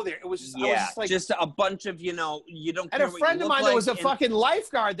always go there, it was just, I was just like, just a bunch of, you don't and care a what friend you of look mine that was a like, fucking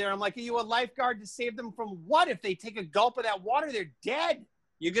lifeguard there. I'm like, are you a lifeguard to save them from what? If they take a gulp of that water, they're dead.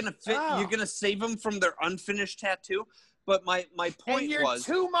 You're gonna Oh. you're gonna save them from their unfinished tattoo. But my point And you're was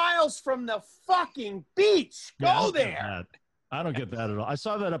 2 miles from the fucking beach. Yeah, I Go don't get there. that. I don't get that at all. I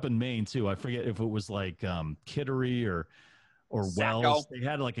saw that up in Maine too. I forget if it was like Kittery or Sacco. Wells. They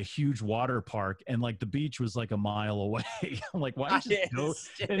had like a huge water park, and like the beach was like a mile away. I'm like, why don't you just go?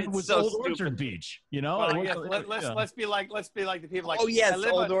 And it It's was so Old stupid. Orchard Beach, you know. Well, It yes, wasn't- let's be like the people like. Oh, yes, I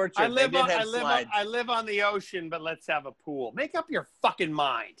live Old Orchard. I live They did on, have I live on, slides. I live on the ocean, but let's have a pool. Make up your fucking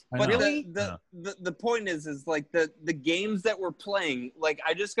mind. I But know. Really? the point is like the games that we're playing. Like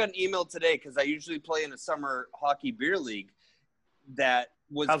I just got an email today because I usually play in a summer hockey beer league that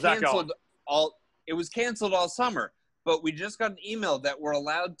was How's that canceled. It was canceled all summer, but we just got an email that we're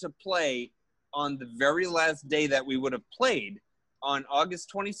allowed to play on the very last day that we would have played on August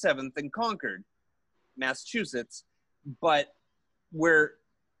 27th in Concord, Massachusetts. But where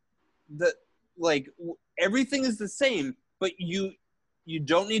everything is the same, but you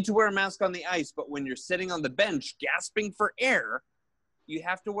don't need to wear a mask on the ice, but when you're sitting on the bench gasping for air, you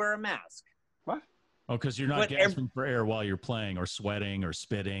have to wear a mask. Oh, because you're not But gasping for air while you're playing, or sweating, or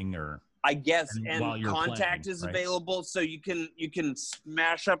spitting, or I guess, And while and you're contact playing, is right? available, so you can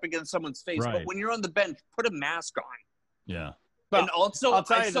smash up against someone's face. Right. But when you're on the bench, put a mask on. yeah. Well, And also, I'll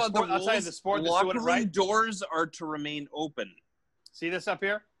tell I you the saw sport- the I'll tell you rules, the sport that's locker doing it room right. doors are to remain open. See this up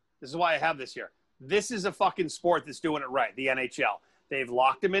here? This is why I have this here. This is a fucking sport that's doing it right. The NHL. They've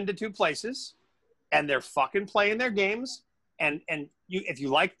locked them into two places, and they're fucking playing their games. And you, if you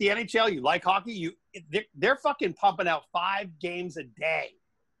like the NHL, you like hockey, they're fucking pumping out 5 games a day.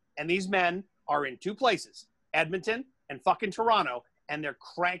 And these men are in two places, Edmonton and fucking Toronto, and they're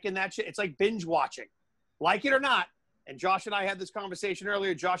cranking that shit. It's like binge watching, like it or not. And Josh and I had this conversation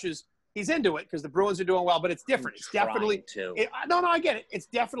earlier. He's into it because the Bruins are doing well, but it's different. It's definitely no, I get it. It's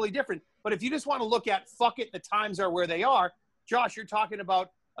definitely different. But if you just want to look at fuck it, the times are where they are. Josh, you're talking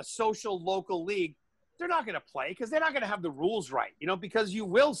about a social local league. They're not going to play because they're not going to have the rules right, because you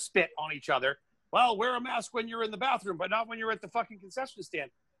will spit on each other. Well, wear a mask when you're in the bathroom, but not when you're at the fucking concession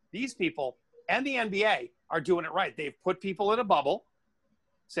stand. These people and the NBA are doing it right. They've put people in a bubble,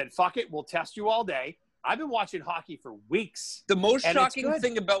 said, fuck it, we'll test you all day. I've been watching hockey for weeks. The most And it's shocking good.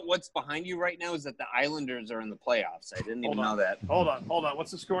 thing about what's behind you right now is that the Islanders are in the playoffs. I didn't even know that. Hold on.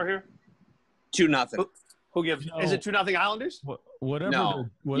 What's the score here? 2-0. Who gives? No. Is it 2-0 Islanders? Whatever, No.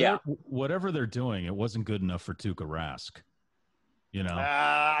 whatever they're doing, it wasn't good enough for Tuukka Rask.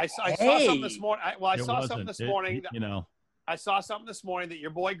 I saw something this morning. I It saw wasn't. something this It- morning. I I saw something this morning that your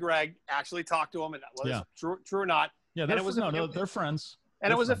boy Greg actually talked to him, and whether it's true or not. Yeah, And they're, it was they're friends. And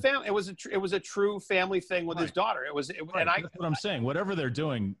They're it was friends. it was a true family thing with his Right. daughter. Right, And I. that's what I'm saying. Whatever they're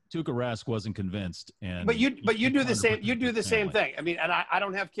doing, Tuukka Rask wasn't convinced. And But you do the same. 100% You do the same family. thing. I mean, and I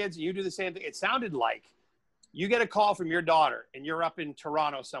don't have kids. You do the same thing. It sounded like you get a call from your daughter, and you're up in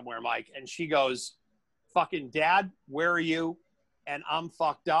Toronto somewhere, Mike, and she goes, "Fucking Dad, where are you?" And I'm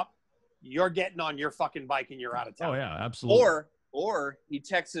fucked up. You're getting on your fucking bike and you're out of town. Oh yeah, absolutely. Or he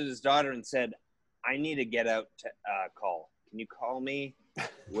texted his daughter and said, I need to get out to call. Can you call me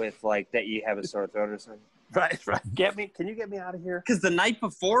with that you have a sore throat or something? Right. Can you get me out of here? Because the night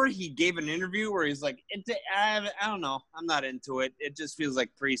before he gave an interview where he's like, I don't know. I'm not into it. It just feels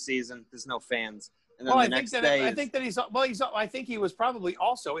like preseason. There's no fans. And then Well, the I next think day I think he was probably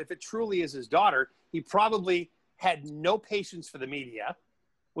also, if it truly is his daughter, he probably had no patience for the media,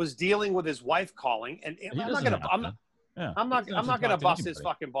 was dealing with his wife calling, and I'm not gonna bust his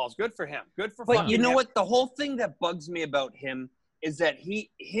fucking balls. Good for him. Good for. But you know him. what? The whole thing that bugs me about him is that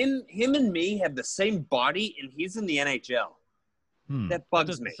him and me have the same body, and he's in the NHL. That bugs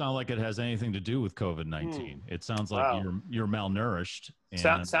doesn't me. sound like it has anything to do with COVID-19. It sounds like you're malnourished.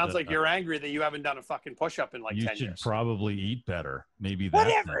 And, sounds like you're angry that you haven't done a fucking push-up in like 10 years. You should probably eat better. Maybe that.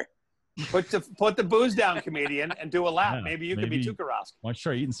 Whatever. Put the booze down, comedian, and do a lap. Yeah, maybe you could be Tuukka Rask. Why don't you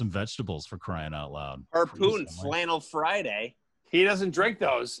try eating some vegetables, for crying out loud? Harpoon Flannel Friday. He doesn't drink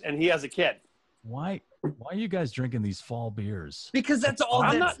those, and he has a kid. Why are you guys drinking these fall beers? Because that's all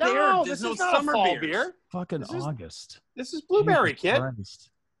that's there. No, There's this no is not summer a fall beers. beer. Fucking August. This is blueberry, Jesus kid. Christ.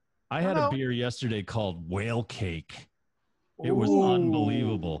 I had a beer yesterday called Whale Cake. It was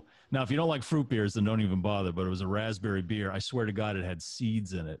unbelievable. Now, if you don't like fruit beers, then don't even bother. But it was a raspberry beer. I swear to God, it had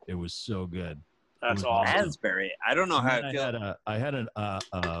seeds in it. It was so good. That's awesome. Raspberry. I don't know how it feels. I had a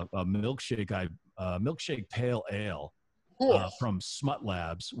milkshake. Milkshake pale ale from Smut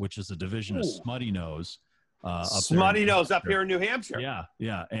Labs, which is a division of Smutty Nose. Smutty Nose up here in New Hampshire.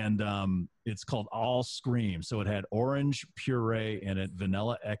 Yeah, and it's called All Scream. So it had orange puree in it,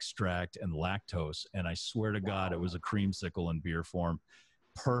 vanilla extract, and lactose. And I swear to God, it was a creamsicle in beer form.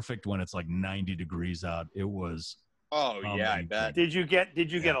 Perfect when it's like 90 degrees out. It was. Oh yeah, I bet. Did you get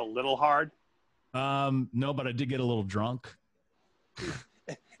a little hard? No, but I did get a little drunk.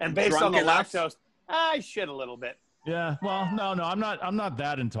 And based on the lactose, I shit a little bit. Yeah, well, no, I'm not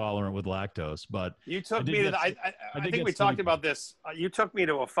that intolerant with lactose, but you took me to the. I think we talked about this. You took me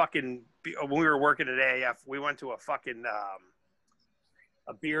to a fucking when we were working at AAF. We went to a fucking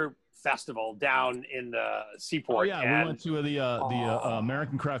a beer festival down in the Seaport. Oh yeah, we went to the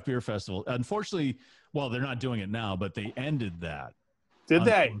American Craft Beer Festival. Unfortunately, well, they're not doing it now, but they ended that. Did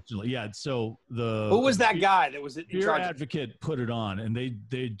they? Yeah. So who was that guy that was in Beer charge? Advocate put it on, and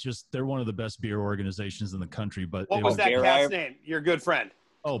they're one of the best beer organizations in the country. But what was that cat's name? Your good friend.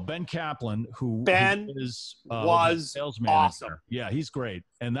 Oh, Ben Kaplan, who was sales manager. Awesome. Yeah, he's great,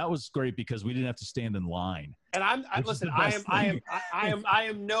 and that was great because we didn't have to stand in line. And I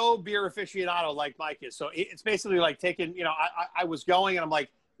am no beer aficionado like Mike is. So it's basically like taking, I was going and I'm like,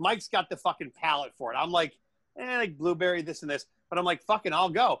 Mike's got the fucking palate for it. I'm like, like blueberry, this and this. But I'm like, fucking, I'll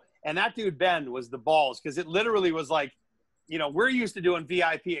go. And that dude, Ben, was the balls because it literally was like, we're used to doing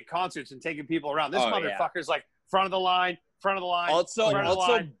VIP at concerts and taking people around. This motherfucker's like front of the line. Also, Ben,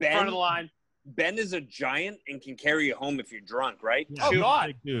 front of the line. Ben is a giant and can carry you home if you're drunk, right? Yeah, God.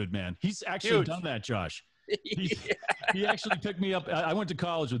 Big dude, man. He's actually done that, Josh. He actually picked me up. I went to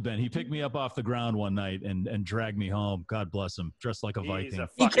college with Ben. He picked me up off the ground one night and dragged me home. God bless him. Dressed like a Viking.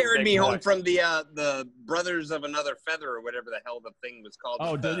 He carried me home from the Brothers of Another Feather or whatever the hell the thing was called.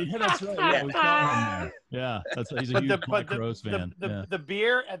 Oh, did he? Yeah, that's right. Yeah, he's a huge Mike Rose fan. The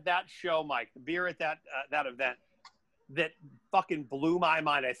beer at that show, Mike, the beer at that event that fucking blew my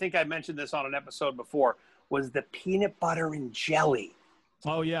mind, I think I mentioned this on an episode before, was the peanut butter and jelly.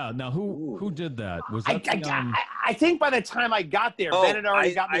 Oh yeah. Now who did that? Was that I think by the time I got there, Ben had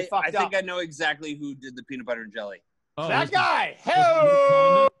already got me fucked up. I think I know exactly who did the peanut butter and jelly. Oh, that guy.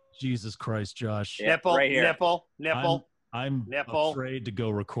 Hey, Jesus Christ, Josh. Yeah, nipple, right here. Nipple. I'm afraid to go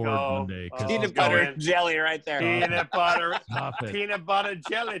record one day. Peanut butter and jelly right there. Peanut butter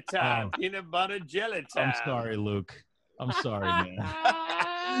jelly time. Peanut butter jelly time. I'm sorry, Luke. I'm sorry, man.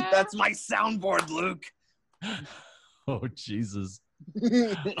 That's my soundboard, Luke. Oh, Jesus.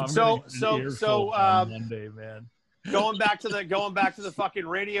 So Monday, man. going back to the fucking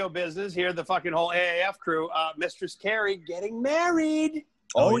radio business here, the fucking whole AAF crew, Mistress Carrie getting married.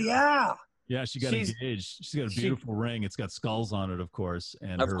 Oh yeah. Yeah, she got engaged. She's got a beautiful ring. It's got skulls on it, of course.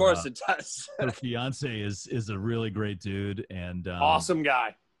 And of course it does. Her fiance is a really great dude and awesome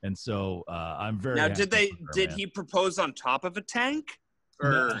guy. And so I'm very now. Did he propose on top of a tank?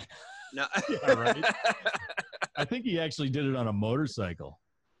 Or no? Yeah, right. I think he actually did it on a motorcycle.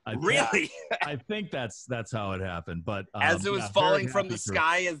 Really? I think that's how it happened. But as it was falling from the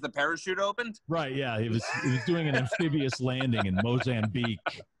sky as the parachute opened. Right. Yeah. He was doing an amphibious landing in Mozambique.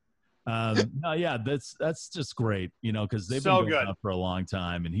 Yeah, that's just great. Because they've been going out for a long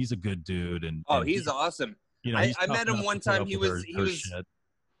time, and he's a good dude. And he's awesome. I met him one time.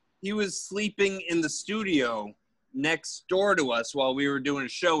 He was sleeping in the studio next door to us while we were doing a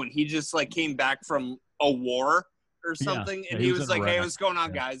show, and he just like came back from a war or something, and he was like, "Hey, what's going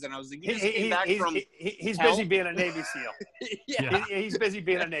on, guys?" And I was like, he's busy being a Navy SEAL." He's busy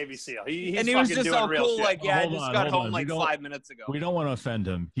being a Navy SEAL. And he was just all cool, like, "Yeah, I just got home like 5 minutes ago." We don't want to offend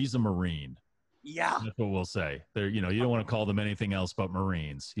him. He's a Marine. Yeah. That's what we'll say. They're, you don't want to call them anything else but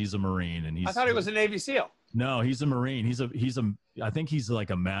Marines. He's a Marine, and I thought he was a Navy SEAL. No, he's a Marine. I think he's like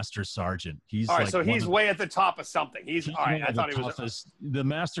a master sergeant. He's all right. like so he's way at the top of something. He's all right. I thought he was the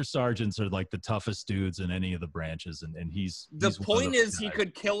master sergeants are like the toughest dudes in any of the branches, and he's the point is he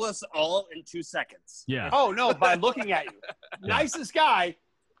could kill us all in 2 seconds. Yeah. Oh no, by looking at you, nicest guy,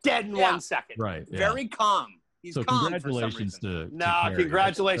 dead in 1 second. Right. Yeah. Very calm. He's so calm congratulations to Carrie.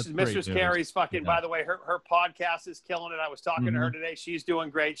 Congratulations, That's Mistress great Carrie's fucking. Yeah. By the way, her podcast is killing it. I was talking to her today. She's doing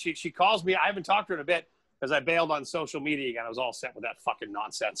great. She calls me. I haven't talked to her in a bit because I bailed on social media again. I was all set with that fucking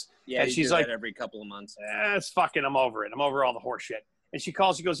nonsense. Yeah, and she's like, that every couple of months. It's fucking. I'm over it. I'm over all the horse shit. And she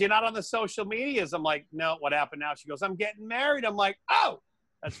calls. She goes, "You're not on the social medias." I'm like, "No, what happened now?" She goes, "I'm getting married." I'm like, "Oh,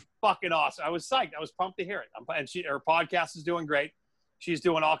 that's fucking awesome." I was psyched. I was pumped to hear it. And her podcast is doing great. She's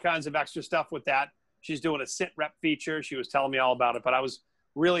doing all kinds of extra stuff with that. She's doing a sit rep feature. She was telling me all about it, but I was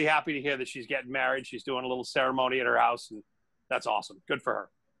really happy to hear that she's getting married. She's doing a little ceremony at her house, and that's awesome. Good for her.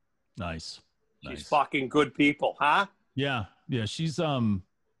 Nice. She's fucking good people, huh? Yeah. Yeah. She's,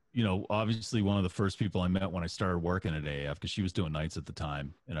 obviously one of the first people I met when I started working at AF, because she was doing nights at the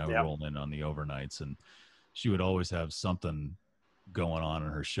time, and I would roll in on the overnights, and she would always have something going on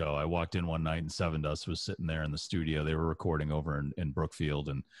in her show. I walked in one night and Seven Dust was sitting there in the studio. They were recording over in Brookfield,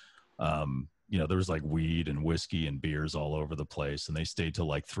 and there was like weed and whiskey and beers all over the place, and they stayed till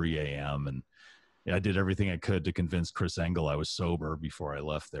like 3 a.m. and I did everything I could to convince Chris Engel I was sober before I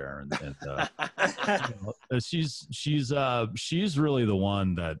left there. And she's really the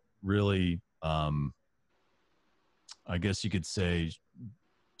one that really, I guess you could say,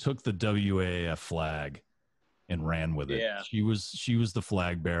 took the WAAF flag and ran with it. Yeah. She was the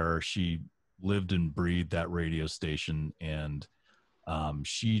flag bearer. She lived and breathed that radio station, and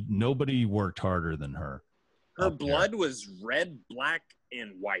nobody worked harder than her. Her blood was red, black,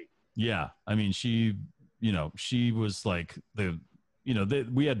 and white. Yeah. I mean, she was like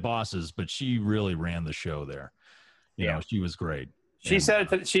we had bosses, but she really ran the show there. You know, she was great. She said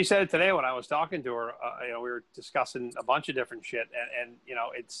it today when I was talking to her. We were discussing a bunch of different shit, and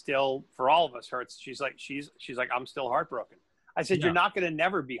it's still, for all of us, hurts. She's like, I'm still heartbroken. I said, you're not going to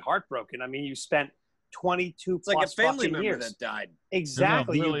never be heartbroken. I mean, you spent 22 it's like a family member years that died.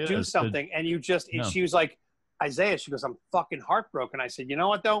 Exactly. No, it really you do is. something, and you just. She was like, Isaiah. She goes, I'm fucking heartbroken. I said, you know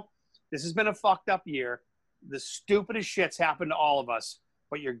what though? This has been a fucked up year. The stupidest shit's happened to all of us.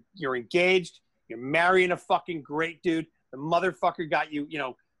 But you're engaged. You're marrying a fucking great dude. The motherfucker got you,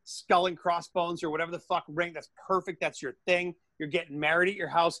 skull and crossbones or whatever the fuck ring. That's perfect. That's your thing. You're getting married at your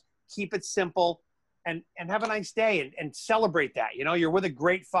house. Keep it simple and have a nice day and celebrate that. You're with a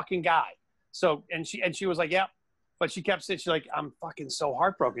great fucking guy. So, and she was like, yeah, but she kept saying, she's like, I'm fucking so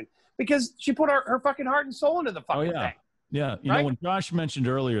heartbroken because she put her fucking heart and soul into the fucking thing. Yeah. Right? When Josh mentioned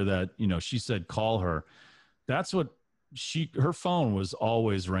earlier that, she said, call her, that's what her phone was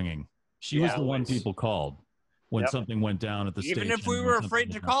always ringing. She was the one people called when something went down at the station. Even if we were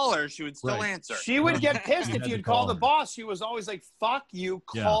afraid to call her, she would still answer. She would get pissed if you'd call the boss. She was always like, fuck you,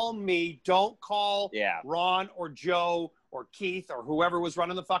 call me. Don't call Ron or Joe or Keith or whoever was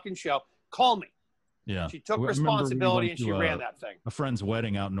running the fucking show. Call me. Yeah. She took responsibility and she ran that thing. A friend's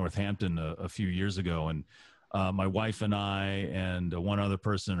wedding out in Northampton a few years ago, and my wife and I and one other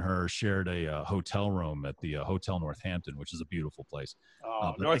person and her shared a hotel room at the Hotel Northampton, which is a beautiful place.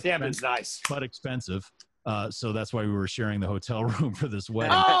 Northampton's nice. But expensive. So that's why we were sharing the hotel room for this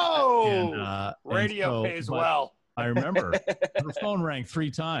wedding. Oh, radio pays well. I remember her phone rang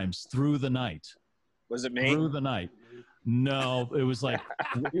 3 times through the night. Was it me? Through the night. No, it was like,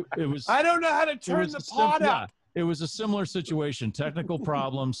 it was. I don't know how to turn the pod up. It was a similar situation, technical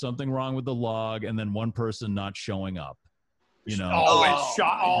problem, something wrong with the log, and then one person not showing up.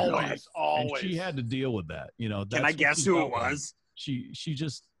 Always. And she had to deal with that. Can I guess who it was? She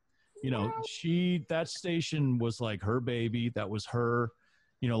just, that station was like her baby. That was her,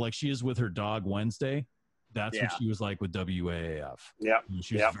 like she is with her dog Wednesday. That's what she was like with WAAF. Yeah.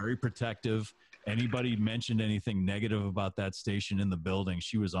 She was very protective. Anybody mentioned anything negative about that station in the building,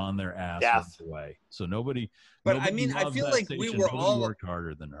 she was on their ass right away. So nobody. But I mean, I feel like we were all worked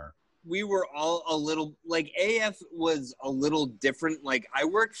harder than her. We were all a little like AF was a little different. Like I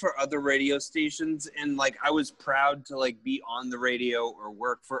worked for other radio stations, and like I was proud to like be on the radio or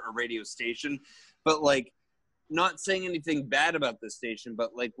work for a radio station, but like not saying anything bad about the station,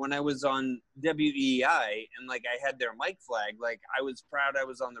 but like when I was on WEI and like I had their mic flag, like I was proud I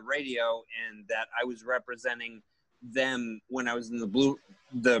was on the radio and that I was representing them when I was in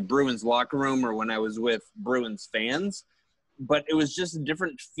the Bruins locker room or when I was with Bruins fans. But it was just a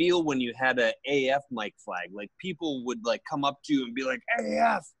different feel when you had a AF mic flag. Like people would like come up to you and be like,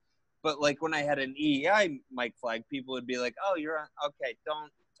 AF, But like when I had an EEI mic flag, people would be like, "Oh, you're on. Okay,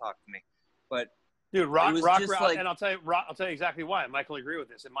 don't talk to me." But dude, rock, like, and I'll tell you exactly why. And Michael agree with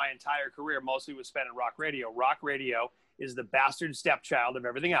this. In my entire career, mostly was spent in rock radio. Rock radio is the bastard stepchild of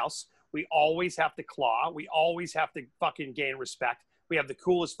everything else. We always have to claw. We always have to fucking gain respect. We have the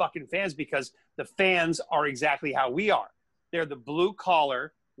coolest fucking fans because the fans are exactly how we are. They're the blue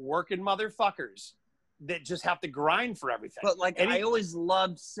collar working motherfuckers that just have to grind for everything. But like, I always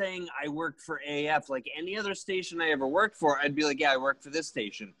loved saying I worked for AF. Like any other station I ever worked for, I'd be like, yeah, I work for this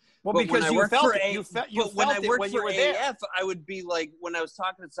station. Well, but because you felt it. When I worked for AF, I would be like, when I was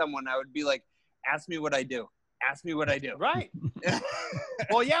talking to someone, I would be like, ask me what I do. Ask me what I do. Right.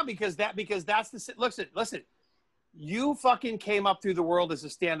 Well, yeah, because that's the, listen, you fucking came up through the world as a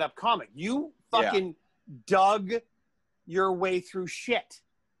stand-up comic. You fucking dug your way through shit.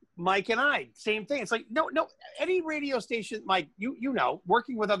 Mike and I, same thing. It's like, no, any radio station, Mike, you know,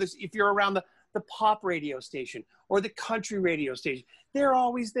 working with others, if you're around the pop radio station or the country radio station, they're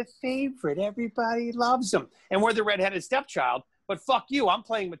always the favorite. Everybody loves them. And we're the redheaded stepchild. But fuck you, I'm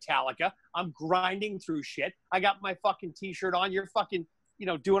playing Metallica. I'm grinding through shit. I got my fucking T-shirt on. You're fucking, you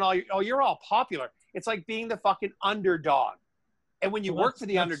know, doing you're all popular. It's like being the fucking underdog. And when you work for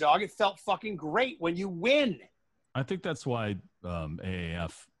the underdog, it felt fucking great when you win. I think that's why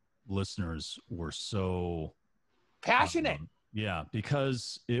AAF listeners were so passionate. Yeah,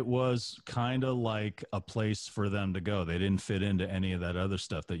 because it was kind of like a place for them to go. They didn't fit into any of that other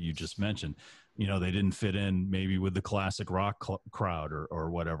stuff that you just mentioned. You know, they didn't fit in maybe with the classic rock crowd or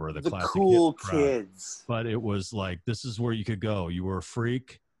whatever, the classic cool kids. But it was like, this is where you could go. You were a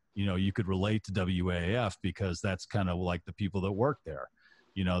freak. You know, you could relate to WAF because that's kind of like the people that worked there.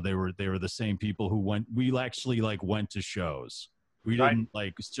 You know, they were the same people who we actually like went to shows. We didn't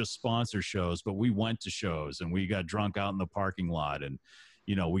like just sponsor shows, but we went to shows and we got drunk out in the parking lot. And,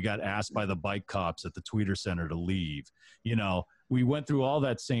 you know, we got asked by the bike cops at the Tweeter Center to leave. You know, we went through all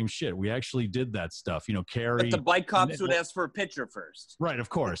that same shit. We actually did that stuff. You know, Carrie. But the bike cops would ask for a picture first. Right, of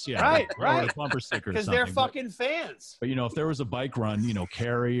course. Yeah. Right. Or a bumper sticker. Because they're fucking fans. But, you know, if there was a bike run, you know,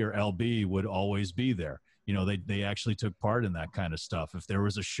 Carrie or LB would always be there. You know, they actually took part in that kind of stuff. If there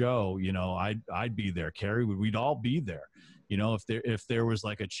was a show, you know, I'd be there. Carrie, we'd all be there. You know, if there was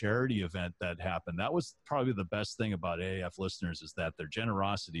like a charity event that happened, that was probably the best thing about AAF listeners is that their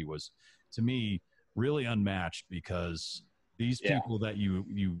generosity was, to me, really unmatched because these people that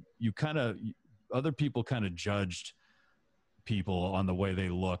you kind of, other people kind of judged people on the way they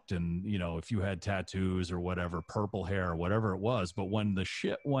looked and, you know, if you had tattoos or whatever, purple hair or whatever it was. But when the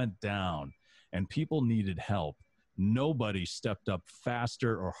shit went down and people needed help, nobody stepped up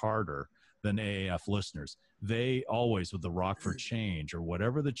faster or harder than AAF listeners. They always, with the Rock for Change or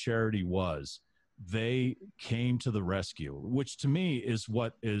whatever the charity was, they came to the rescue, which to me is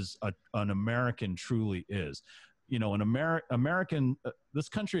what is an American truly is. You know, an American, this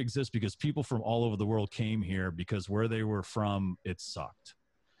country exists because people from all over the world came here because where they were from, it sucked.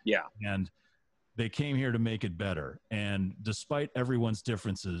 Yeah. And they came here to make it better. And despite everyone's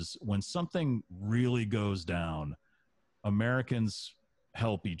differences, when something really goes down, Americans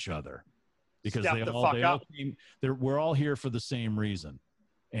help each other. Because we're all here for the same reason.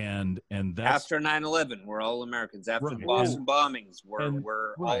 And that's after 9/11, we're all Americans. After the Boston bombings,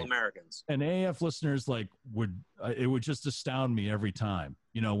 we're all Americans. And AF listeners it would just astound me every time.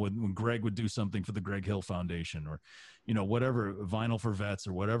 You know, when Greg would do something for the Greg Hill Foundation or, you know, whatever, Vinyl for Vets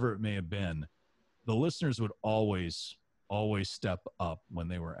or whatever it may have been, the listeners would always step up when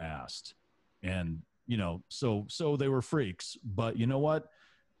they were asked. And, you know, so they were freaks, but you know what?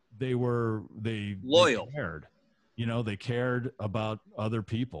 They loyal. They cared. You know, they cared about other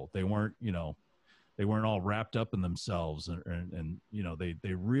people. They weren't, you know, they weren't all wrapped up in themselves. And you know, they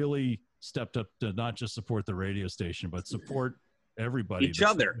really stepped up to not just support the radio station, but support everybody. Each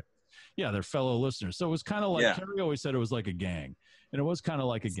other. Yeah, their fellow listeners. So it was kind of like, Kerry always said it was like a gang. And it was kind of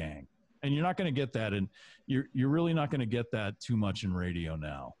like a gang. And you're not going to get that. And you're really not going to get that too much in radio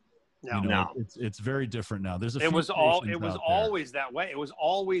now. No, you know, it's very different now. It was always that way. It was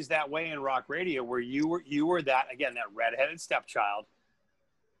always that way in rock radio, where you were that redheaded stepchild,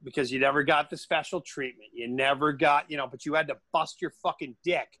 because you never got the special treatment. You never got, you know, but you had to bust your fucking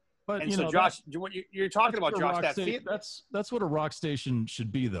dick. But and you so, know, Josh, what you're talking about, Josh, that's what a rock station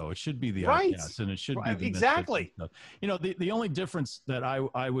should be, though. It should be the Outcasts, and it should be the exactly. You know, the only difference that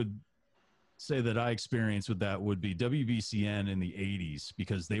I would say that I experienced with that would be WBCN in the 80s,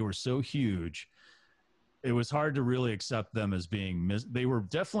 because they were so huge. It was hard to really accept them as being they were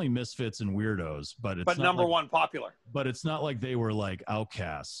definitely misfits and weirdos, but number one popular. But it's not like they were like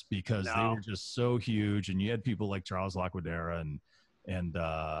outcasts, because they were just so huge, and you had people like Charles Laquadera and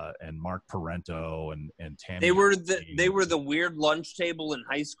Mark Parento and Tammy. They were the weird lunch table in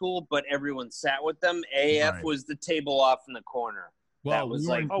high school, but everyone sat with them. AAF was the table off in the corner. Well, that was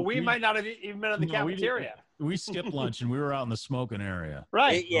we might not have even been in the cafeteria. We skipped lunch and we were out in the smoking area.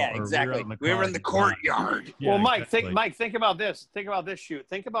 Right. Yeah, exactly. We were in the courtyard. Yeah, well, Mike, think about this. Think about this shoot.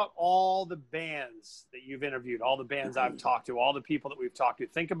 Think about all the bands that you've interviewed, all the bands I've talked to, all the people that we've talked to.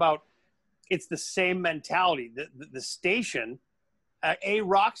 Think about it's the same mentality. The station, a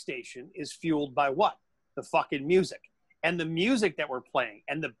rock station, is fueled by what? The fucking music. And the music that we're playing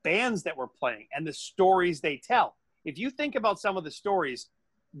and the bands that we're playing and the stories they tell. If you think about some of the stories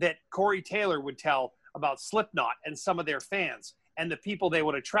that Corey Taylor would tell about Slipknot and some of their fans and the people they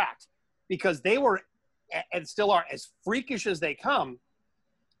would attract, because they were and still are as freakish as they come,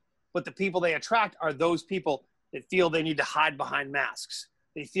 but the people they attract are those people that feel they need to hide behind masks.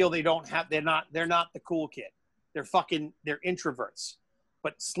 They feel they're not the cool kid. They're introverts.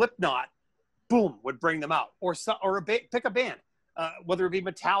 But Slipknot, boom, would bring them out. Pick a band, whether it be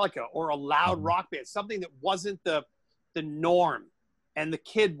Metallica or a loud rock band, something that wasn't the norm, and the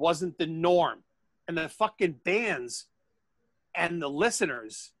kid wasn't the norm. And the fucking bands and the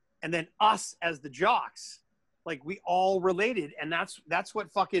listeners and then us as the jocks, like we all related. And that's what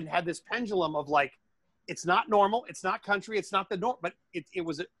fucking had this pendulum of like, it's not normal. It's not country. It's not the norm, but it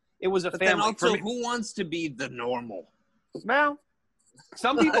was a but family. Then also, who wants to be the normal? Well,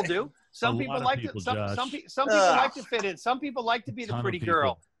 some people do. Some people like to. Some people like to fit in. Some people like to be the pretty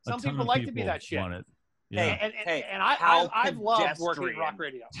girl. Some people like to be that shit. Yeah. And I've loved working at rock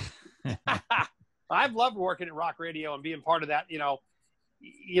radio. I've loved working at rock radio and being part of that. You know,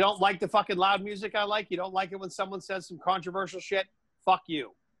 you don't like the fucking loud music I like. You don't like it when someone says some controversial shit. Fuck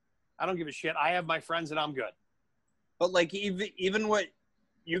you. I don't give a shit. I have my friends and I'm good. But like even what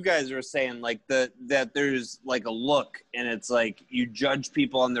you guys are saying, like that there's like a look, and it's like you judge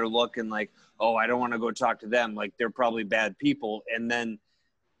people on their look and like, oh, I don't want to go talk to them. Like they're probably bad people. And then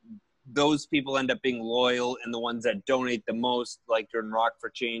those people end up being loyal, and the ones that donate the most, like during Rock for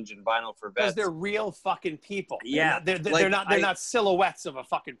Change and Vinyl for Vets, because they're real fucking people. Yeah, they're not silhouettes of a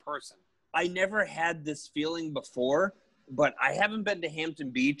fucking person. I never had this feeling before, but I haven't been to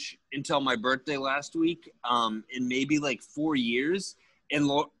Hampton Beach until my birthday last week, in maybe like 4 years. And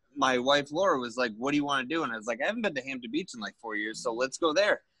my wife Laura was like, "What do you want to do?" And I was like, "I haven't been to Hampton Beach in like 4 years, so let's go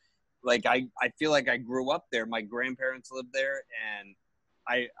there." Like I feel like I grew up there. My grandparents lived there, and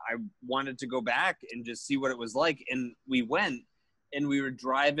I wanted to go back and just see what it was like. And we went, and we were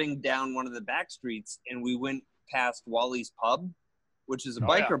driving down one of the back streets, and we went past Wally's Pub, which is a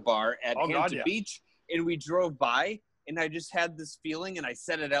biker bar at Hampton Beach. And we drove by, and I just had this feeling, and I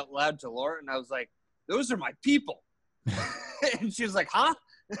said it out loud to Laura, and I was like, "Those are my people." And she was like, "Huh?"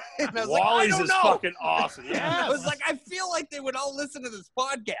 And I was Wally's like, "I don't is know." fucking awesome. Yeah, I was like, I feel like they would all listen to this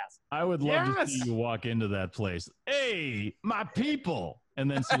podcast. I would love to see you walk into that place. Hey, my people. And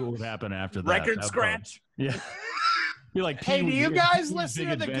then see what would happen after that. Record scratch. Yeah. Be like, hey, do you guys listen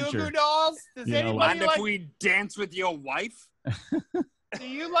to the Goo Goo Dolls? Does anybody mind if we dance with your wife? Do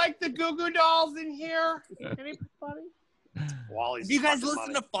you like the Goo Goo Dolls in here? Anybody? Wally's. Do you guys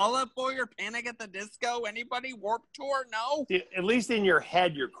listen to Fall Out Boy or Panic at the Disco? Anybody? Warped Tour? No. At least in your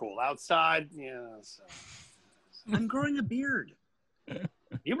head, you're cool. Outside, yeah. So. I'm growing a beard.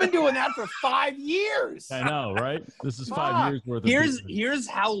 You've been doing that for 5 years. I know, right? This is 5 years worth of Here's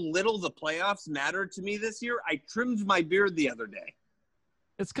how little the playoffs matter to me this year. I trimmed my beard the other day.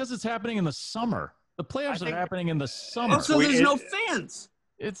 It's because it's happening in the summer. The playoffs are happening in the summer. Also, there's no fans.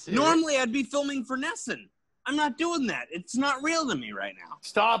 Normally, I'd be filming for Nesson. I'm not doing that. It's not real to me right now.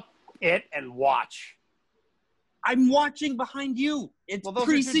 Stop it and watch. I'm watching behind you. It's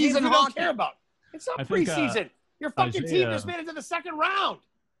preseason hockey. Don't care about. It's not preseason. Your fucking team just made it to the second round.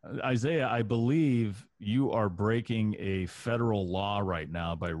 Isaiah, I believe you are breaking a federal law right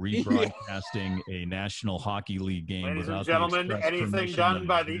now by rebroadcasting a National Hockey League game. Ladies without and gentlemen, anything done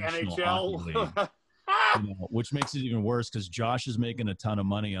by the NHL. Which makes it even worse because Josh is making a ton of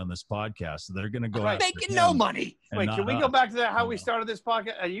money on this podcast. So they're going to go after making no money. Wait, can we go back to how we started this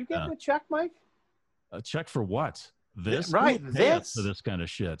podcast? Are you getting a check, Mike? A check for what? This? Right, this. For this kind of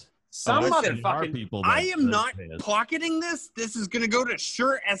shit. Some motherfucking people. I am not pocketing this. This is going to go to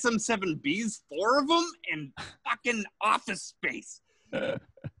Shure SM7Bs, 4 of them, and fucking Office Space. We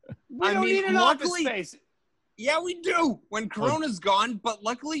don't need an Office Space. Yeah, we do when Corona's gone, but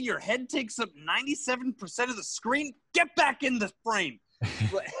luckily your head takes up 97% of the screen. Get back in the frame.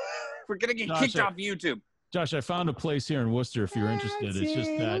 We're going to get kicked off YouTube. Josh, I found a place here in Worcester if you're interested. It's just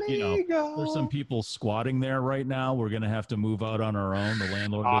that, there's some people squatting there right now. We're going to have to move out on our own. The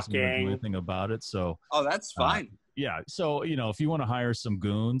landlord doesn't do anything about it. So, that's fine. Yeah. So, if you want to hire some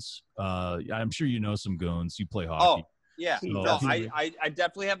goons, I'm sure you know some goons. You play hockey. Oh, yeah. So No, I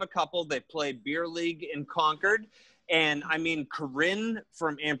definitely have a couple. They play beer league in Concord. And I mean, Corinne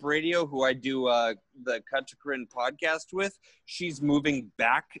from Amp Radio, who I do the Cut to Corinne podcast with, she's moving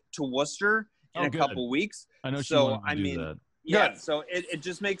back to Worcester in a couple weeks. I know. So I mean, that. Yeah. Good. So it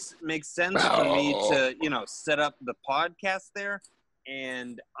just makes sense for me to set up the podcast there.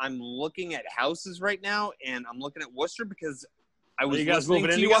 And I'm looking at houses right now, and I'm looking at Worcester because I was listening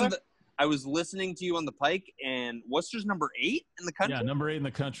to you I was listening to you on the Pike, and Worcester's number 8 in the country. Yeah, number 8 in the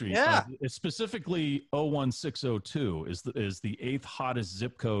country. Yeah, it's specifically 01602 is the 8th hottest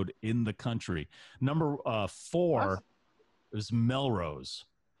zip code in the country. Number 4 is Melrose.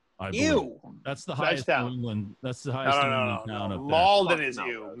 I believe. Ew. That's the highest New England. That's the highest New England town up there. Malden is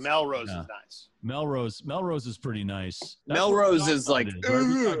Melrose is nice. Melrose is pretty nice. Melrose is like. We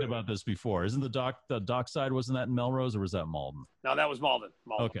talked about this before. Isn't the dockside? Wasn't that in Melrose or was that Malden? No, that was Malden.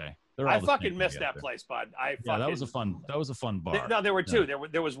 Okay. I fucking missed that place, bud. That was a fun bar. No, there were two.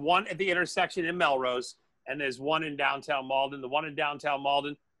 There was one at the intersection in Melrose, and there's one in downtown Malden. The one in downtown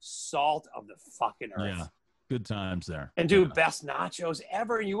Malden, salt of the fucking earth. Yeah. Good times there. And dude, best nachos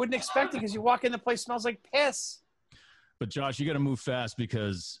ever. You wouldn't expect it because you walk in, the place smells like piss. But Josh, you got to move fast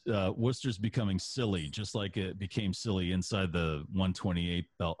because Worcester's becoming silly, just like it became silly inside the 128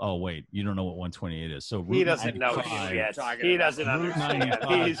 belt. Oh wait, you don't know what 128 is. So he doesn't know shit. He doesn't understand.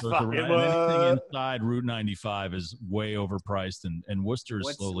 He's fucking. Anything inside Route 95 is way overpriced, and Worcester is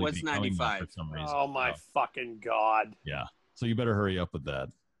slowly what's becoming 95? that for some reason. Oh my fucking god. Yeah. So you better hurry up with that.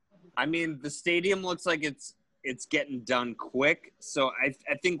 I mean, the stadium looks like it's getting done quick. So I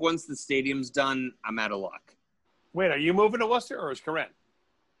think once the stadium's done, I'm out of luck. Wait, are you moving to Worcester or is Corinne?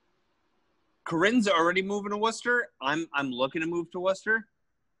 Corinne's already moving to Worcester. I'm looking to move to Worcester.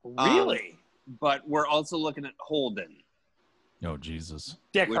 Really? But we're also looking at Holden. Oh, Jesus.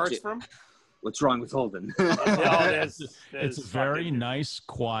 Dick Hurstrom? What's wrong with Holden? It's a very nice,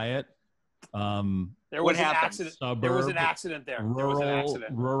 quiet. There was an accident. Suburb, there was an accident there.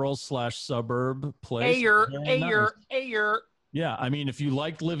 Rural/suburb place. Ayer. Yeah, I mean, if you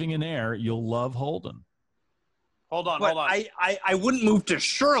liked living in air, you'll love Holden. Hold on. I wouldn't move to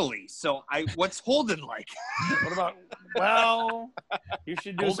Shirley. So what's Holden like? What about? Well, you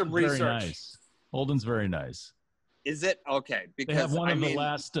should do some research. Very nice. Holden's very nice. Is it okay? Because they have one of the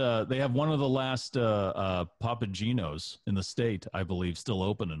last. They have one of the last Papagenos in the state, I believe, still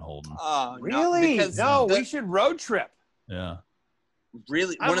open in Holden. Really? We should road trip. Yeah.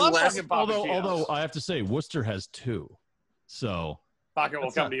 Really? I love fucking Papagenos. Although I have to say, Worcester has 2, so. Pocket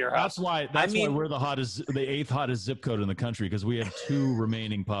will come to your house. That's why we're the 8th hottest zip code in the country because we have 2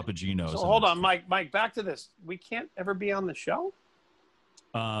 remaining Papagenos. So hold on, Mike. Back to this. We can't ever be on the show.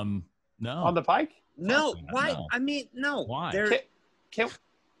 No. On the Pike? No. Why? No. I mean, no. Why?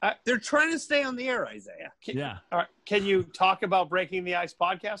 They're trying to stay on the air, Isaiah. Yeah. All right. Can you talk about Breaking the Ice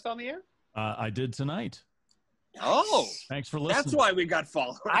podcast on the air? I did tonight. Oh, thanks for listening. That's why we got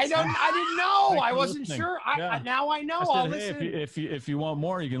followers. I didn't know. I wasn't sure. Now I know. I'll listen. Hey, if you want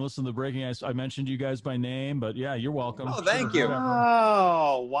more, you can listen to Breaking Ice. I mentioned you guys by name, but yeah, you're welcome. Oh, thank you.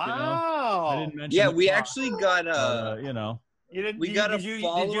 Oh, wow. I didn't mention. Yeah, we actually got You didn't. We got a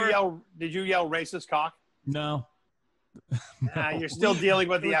follower. Did you yell racist cock? No. You're still dealing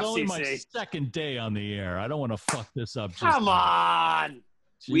with the FCC. Only my second day on the air. I don't want to fuck this up. Come on.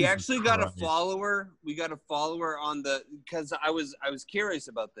 We actually got a follower. We got a follower on because I was curious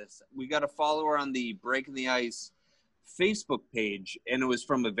about this. We got a follower on the Breaking the Ice Facebook page, and it was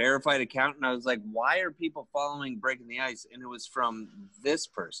from a verified account. And I was like, why are people following Breaking the Ice? And it was from this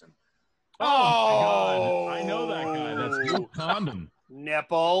person. Oh my God. I know that guy. That's Luke Condon.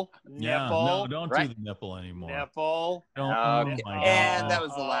 Nipple. Yeah, no, don't do the nipple anymore. Nipple. Don't. Okay. And that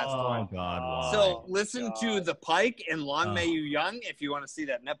was the last one. Oh God. Why? So listen to the Pike and Long May You Young if you want to see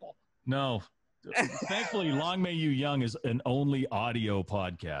that nipple. No. Thankfully, Long May You Young is an only audio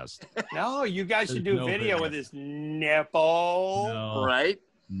podcast. No, you guys should do video with his nipple. No. Right?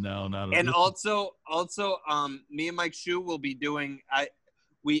 No, not at and also, me and Mike Shue will be doing.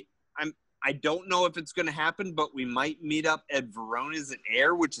 I don't know if it's going to happen, but we might meet up at Verona's in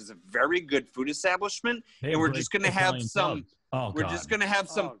Air, which is a very good food establishment, and we're just going to have some. We're just going to have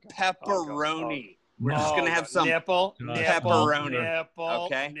some pepperoni. We're just going to have some pepperoni.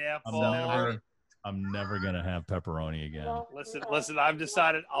 Okay. I'm never going to have pepperoni again. Listen. I've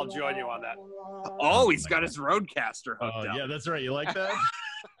decided I'll join you on that. Oh, he's got his Roadcaster hooked up. Yeah, that's right. You like that?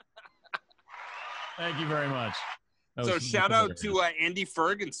 Thank you very much. So shout out to Andy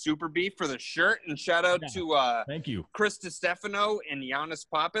Ferg and Super Beef for the shirt, and shout out to thank you, Chris DiStefano and Giannis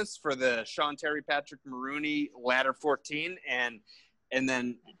Pappas for the Sean Terry Patrick Marooney Ladder 14, and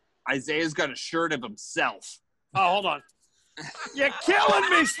then Isaiah's got a shirt of himself. Oh, hold on. You're killing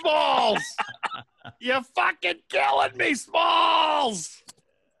me, Smalls. You're fucking killing me, Smalls.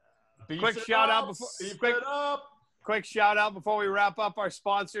 Quick shout out before we wrap up. Our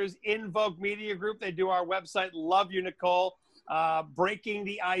sponsors, Invoke Media Group. They do our website. Love you, Nicole.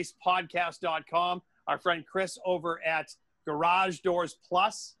 BreakingTheIcePodcast.com. Our friend Chris over at Garage Doors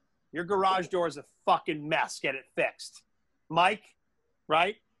Plus. Your garage door is a fucking mess. Get it fixed. Mike,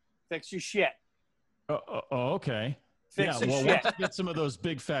 right? Fix your shit. Okay. Fix your shit. Once I get some of those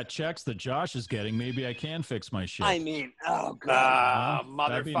big fat checks that Josh is getting, maybe I can fix my shit. I mean, oh god,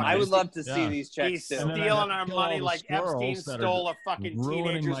 motherfucker! Nice. I would love to see these checks. He's stealing our money like Epstein stole a fucking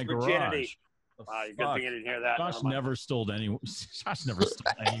teenager's virginity. Good thing I didn't hear that. Josh never stole anyone's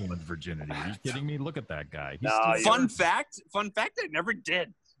virginity. Are you kidding me? Look at that guy. Fun fact, I never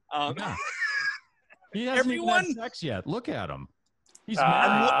did. He hasn't even had sex yet. Look at him. He's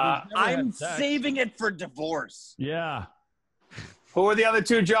mad. I'm saving it for divorce. Yeah. Who are the other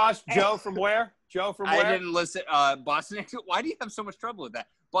two, Josh? Joe from where? I didn't listen. Boston. Why do you have so much trouble with that?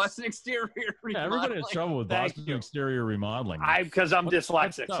 Boston Exterior Remodeling. Yeah, everybody has trouble with Boston Exterior Remodeling. Because I'm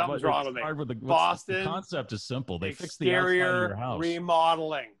dyslexic. Something's wrong with me. Boston. The concept is simple. They fix the outside of your house.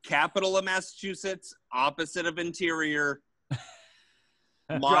 Remodeling. Capital of Massachusetts, opposite of interior.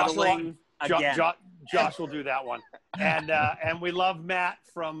 Modeling. Josh will do that one. And we love Matt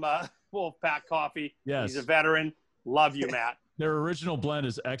from Wolfpack Coffee. Yes. He's a veteran. Love you, Matt. Their original blend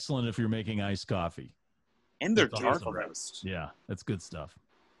is excellent if you're making iced coffee. And their dark roast. Yeah, that's good stuff.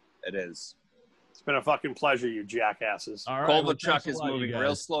 It is. It's been a fucking pleasure, you jackasses. All right, Kovalchuk is moving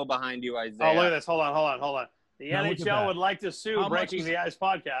real slow behind you, Isaiah. Oh, look at this. Hold on. The NHL would like to sue Breaking the Ice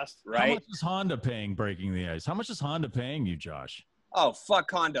podcast. Right? How much is Honda paying Breaking the Ice? How much is Honda paying you, Josh? Oh, fuck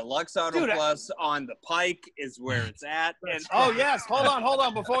Honda. Lux Auto Plus on the Pike is where it's at. And yes. Hold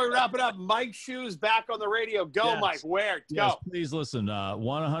on. Before we wrap it up, Mike Shoes back on the radio. Go, Mike. Where? Go. Please listen.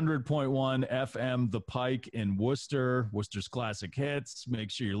 100.1 FM, The Pike in Worcester. Worcester's Classic Hits.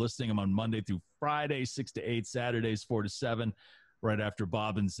 Make sure you're listening them on Monday through Friday, 6 to 8, Saturdays, 4 to 7, right after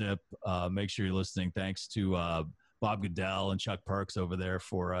Bob and Zip. Make sure you're listening. Thanks to Bob Goodell and Chuck Perks over there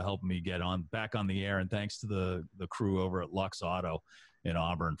for helping me get back on the air, and thanks to the crew over at Lux Auto in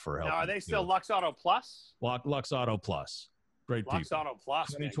Auburn for helping. Now, are they still Lux Auto Plus? Lux Auto Plus, great Lux people. Auto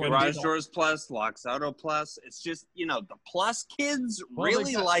Plus, Garage Doors Plus, Lux Auto Plus. It's just the Plus kids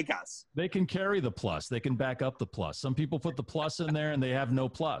really like us. They can carry the Plus. They can back up the Plus. Some people put the Plus in there and they have no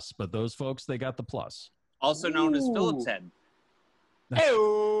Plus, but those folks, they got the Plus. Also known as Phillips Head.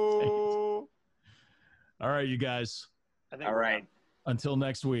 Hey-o. All right, you guys. All right. Until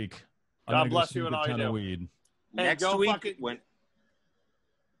next week. God bless you and all you do. Weed. Hey, next week.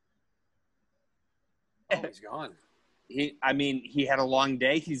 He's gone. He had a long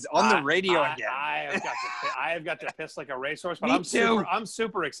day. He's on the radio again. I have got to piss like a racehorse, but I'm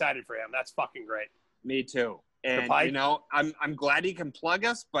super excited for him. That's fucking great. Me too. And I'm glad he can plug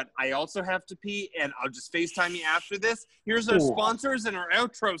us, but I also have to pee, and I'll just FaceTime you after this. Here's our sponsors and our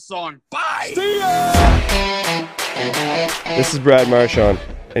outro song. Bye. See ya. This is Brad Marchand,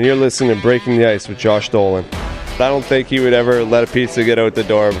 and you're listening to Breaking the Ice with Josh Dolan. I don't think he would ever let a pizza get out the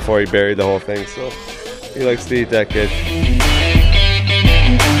door before he buried the whole thing, so he likes to eat that kid.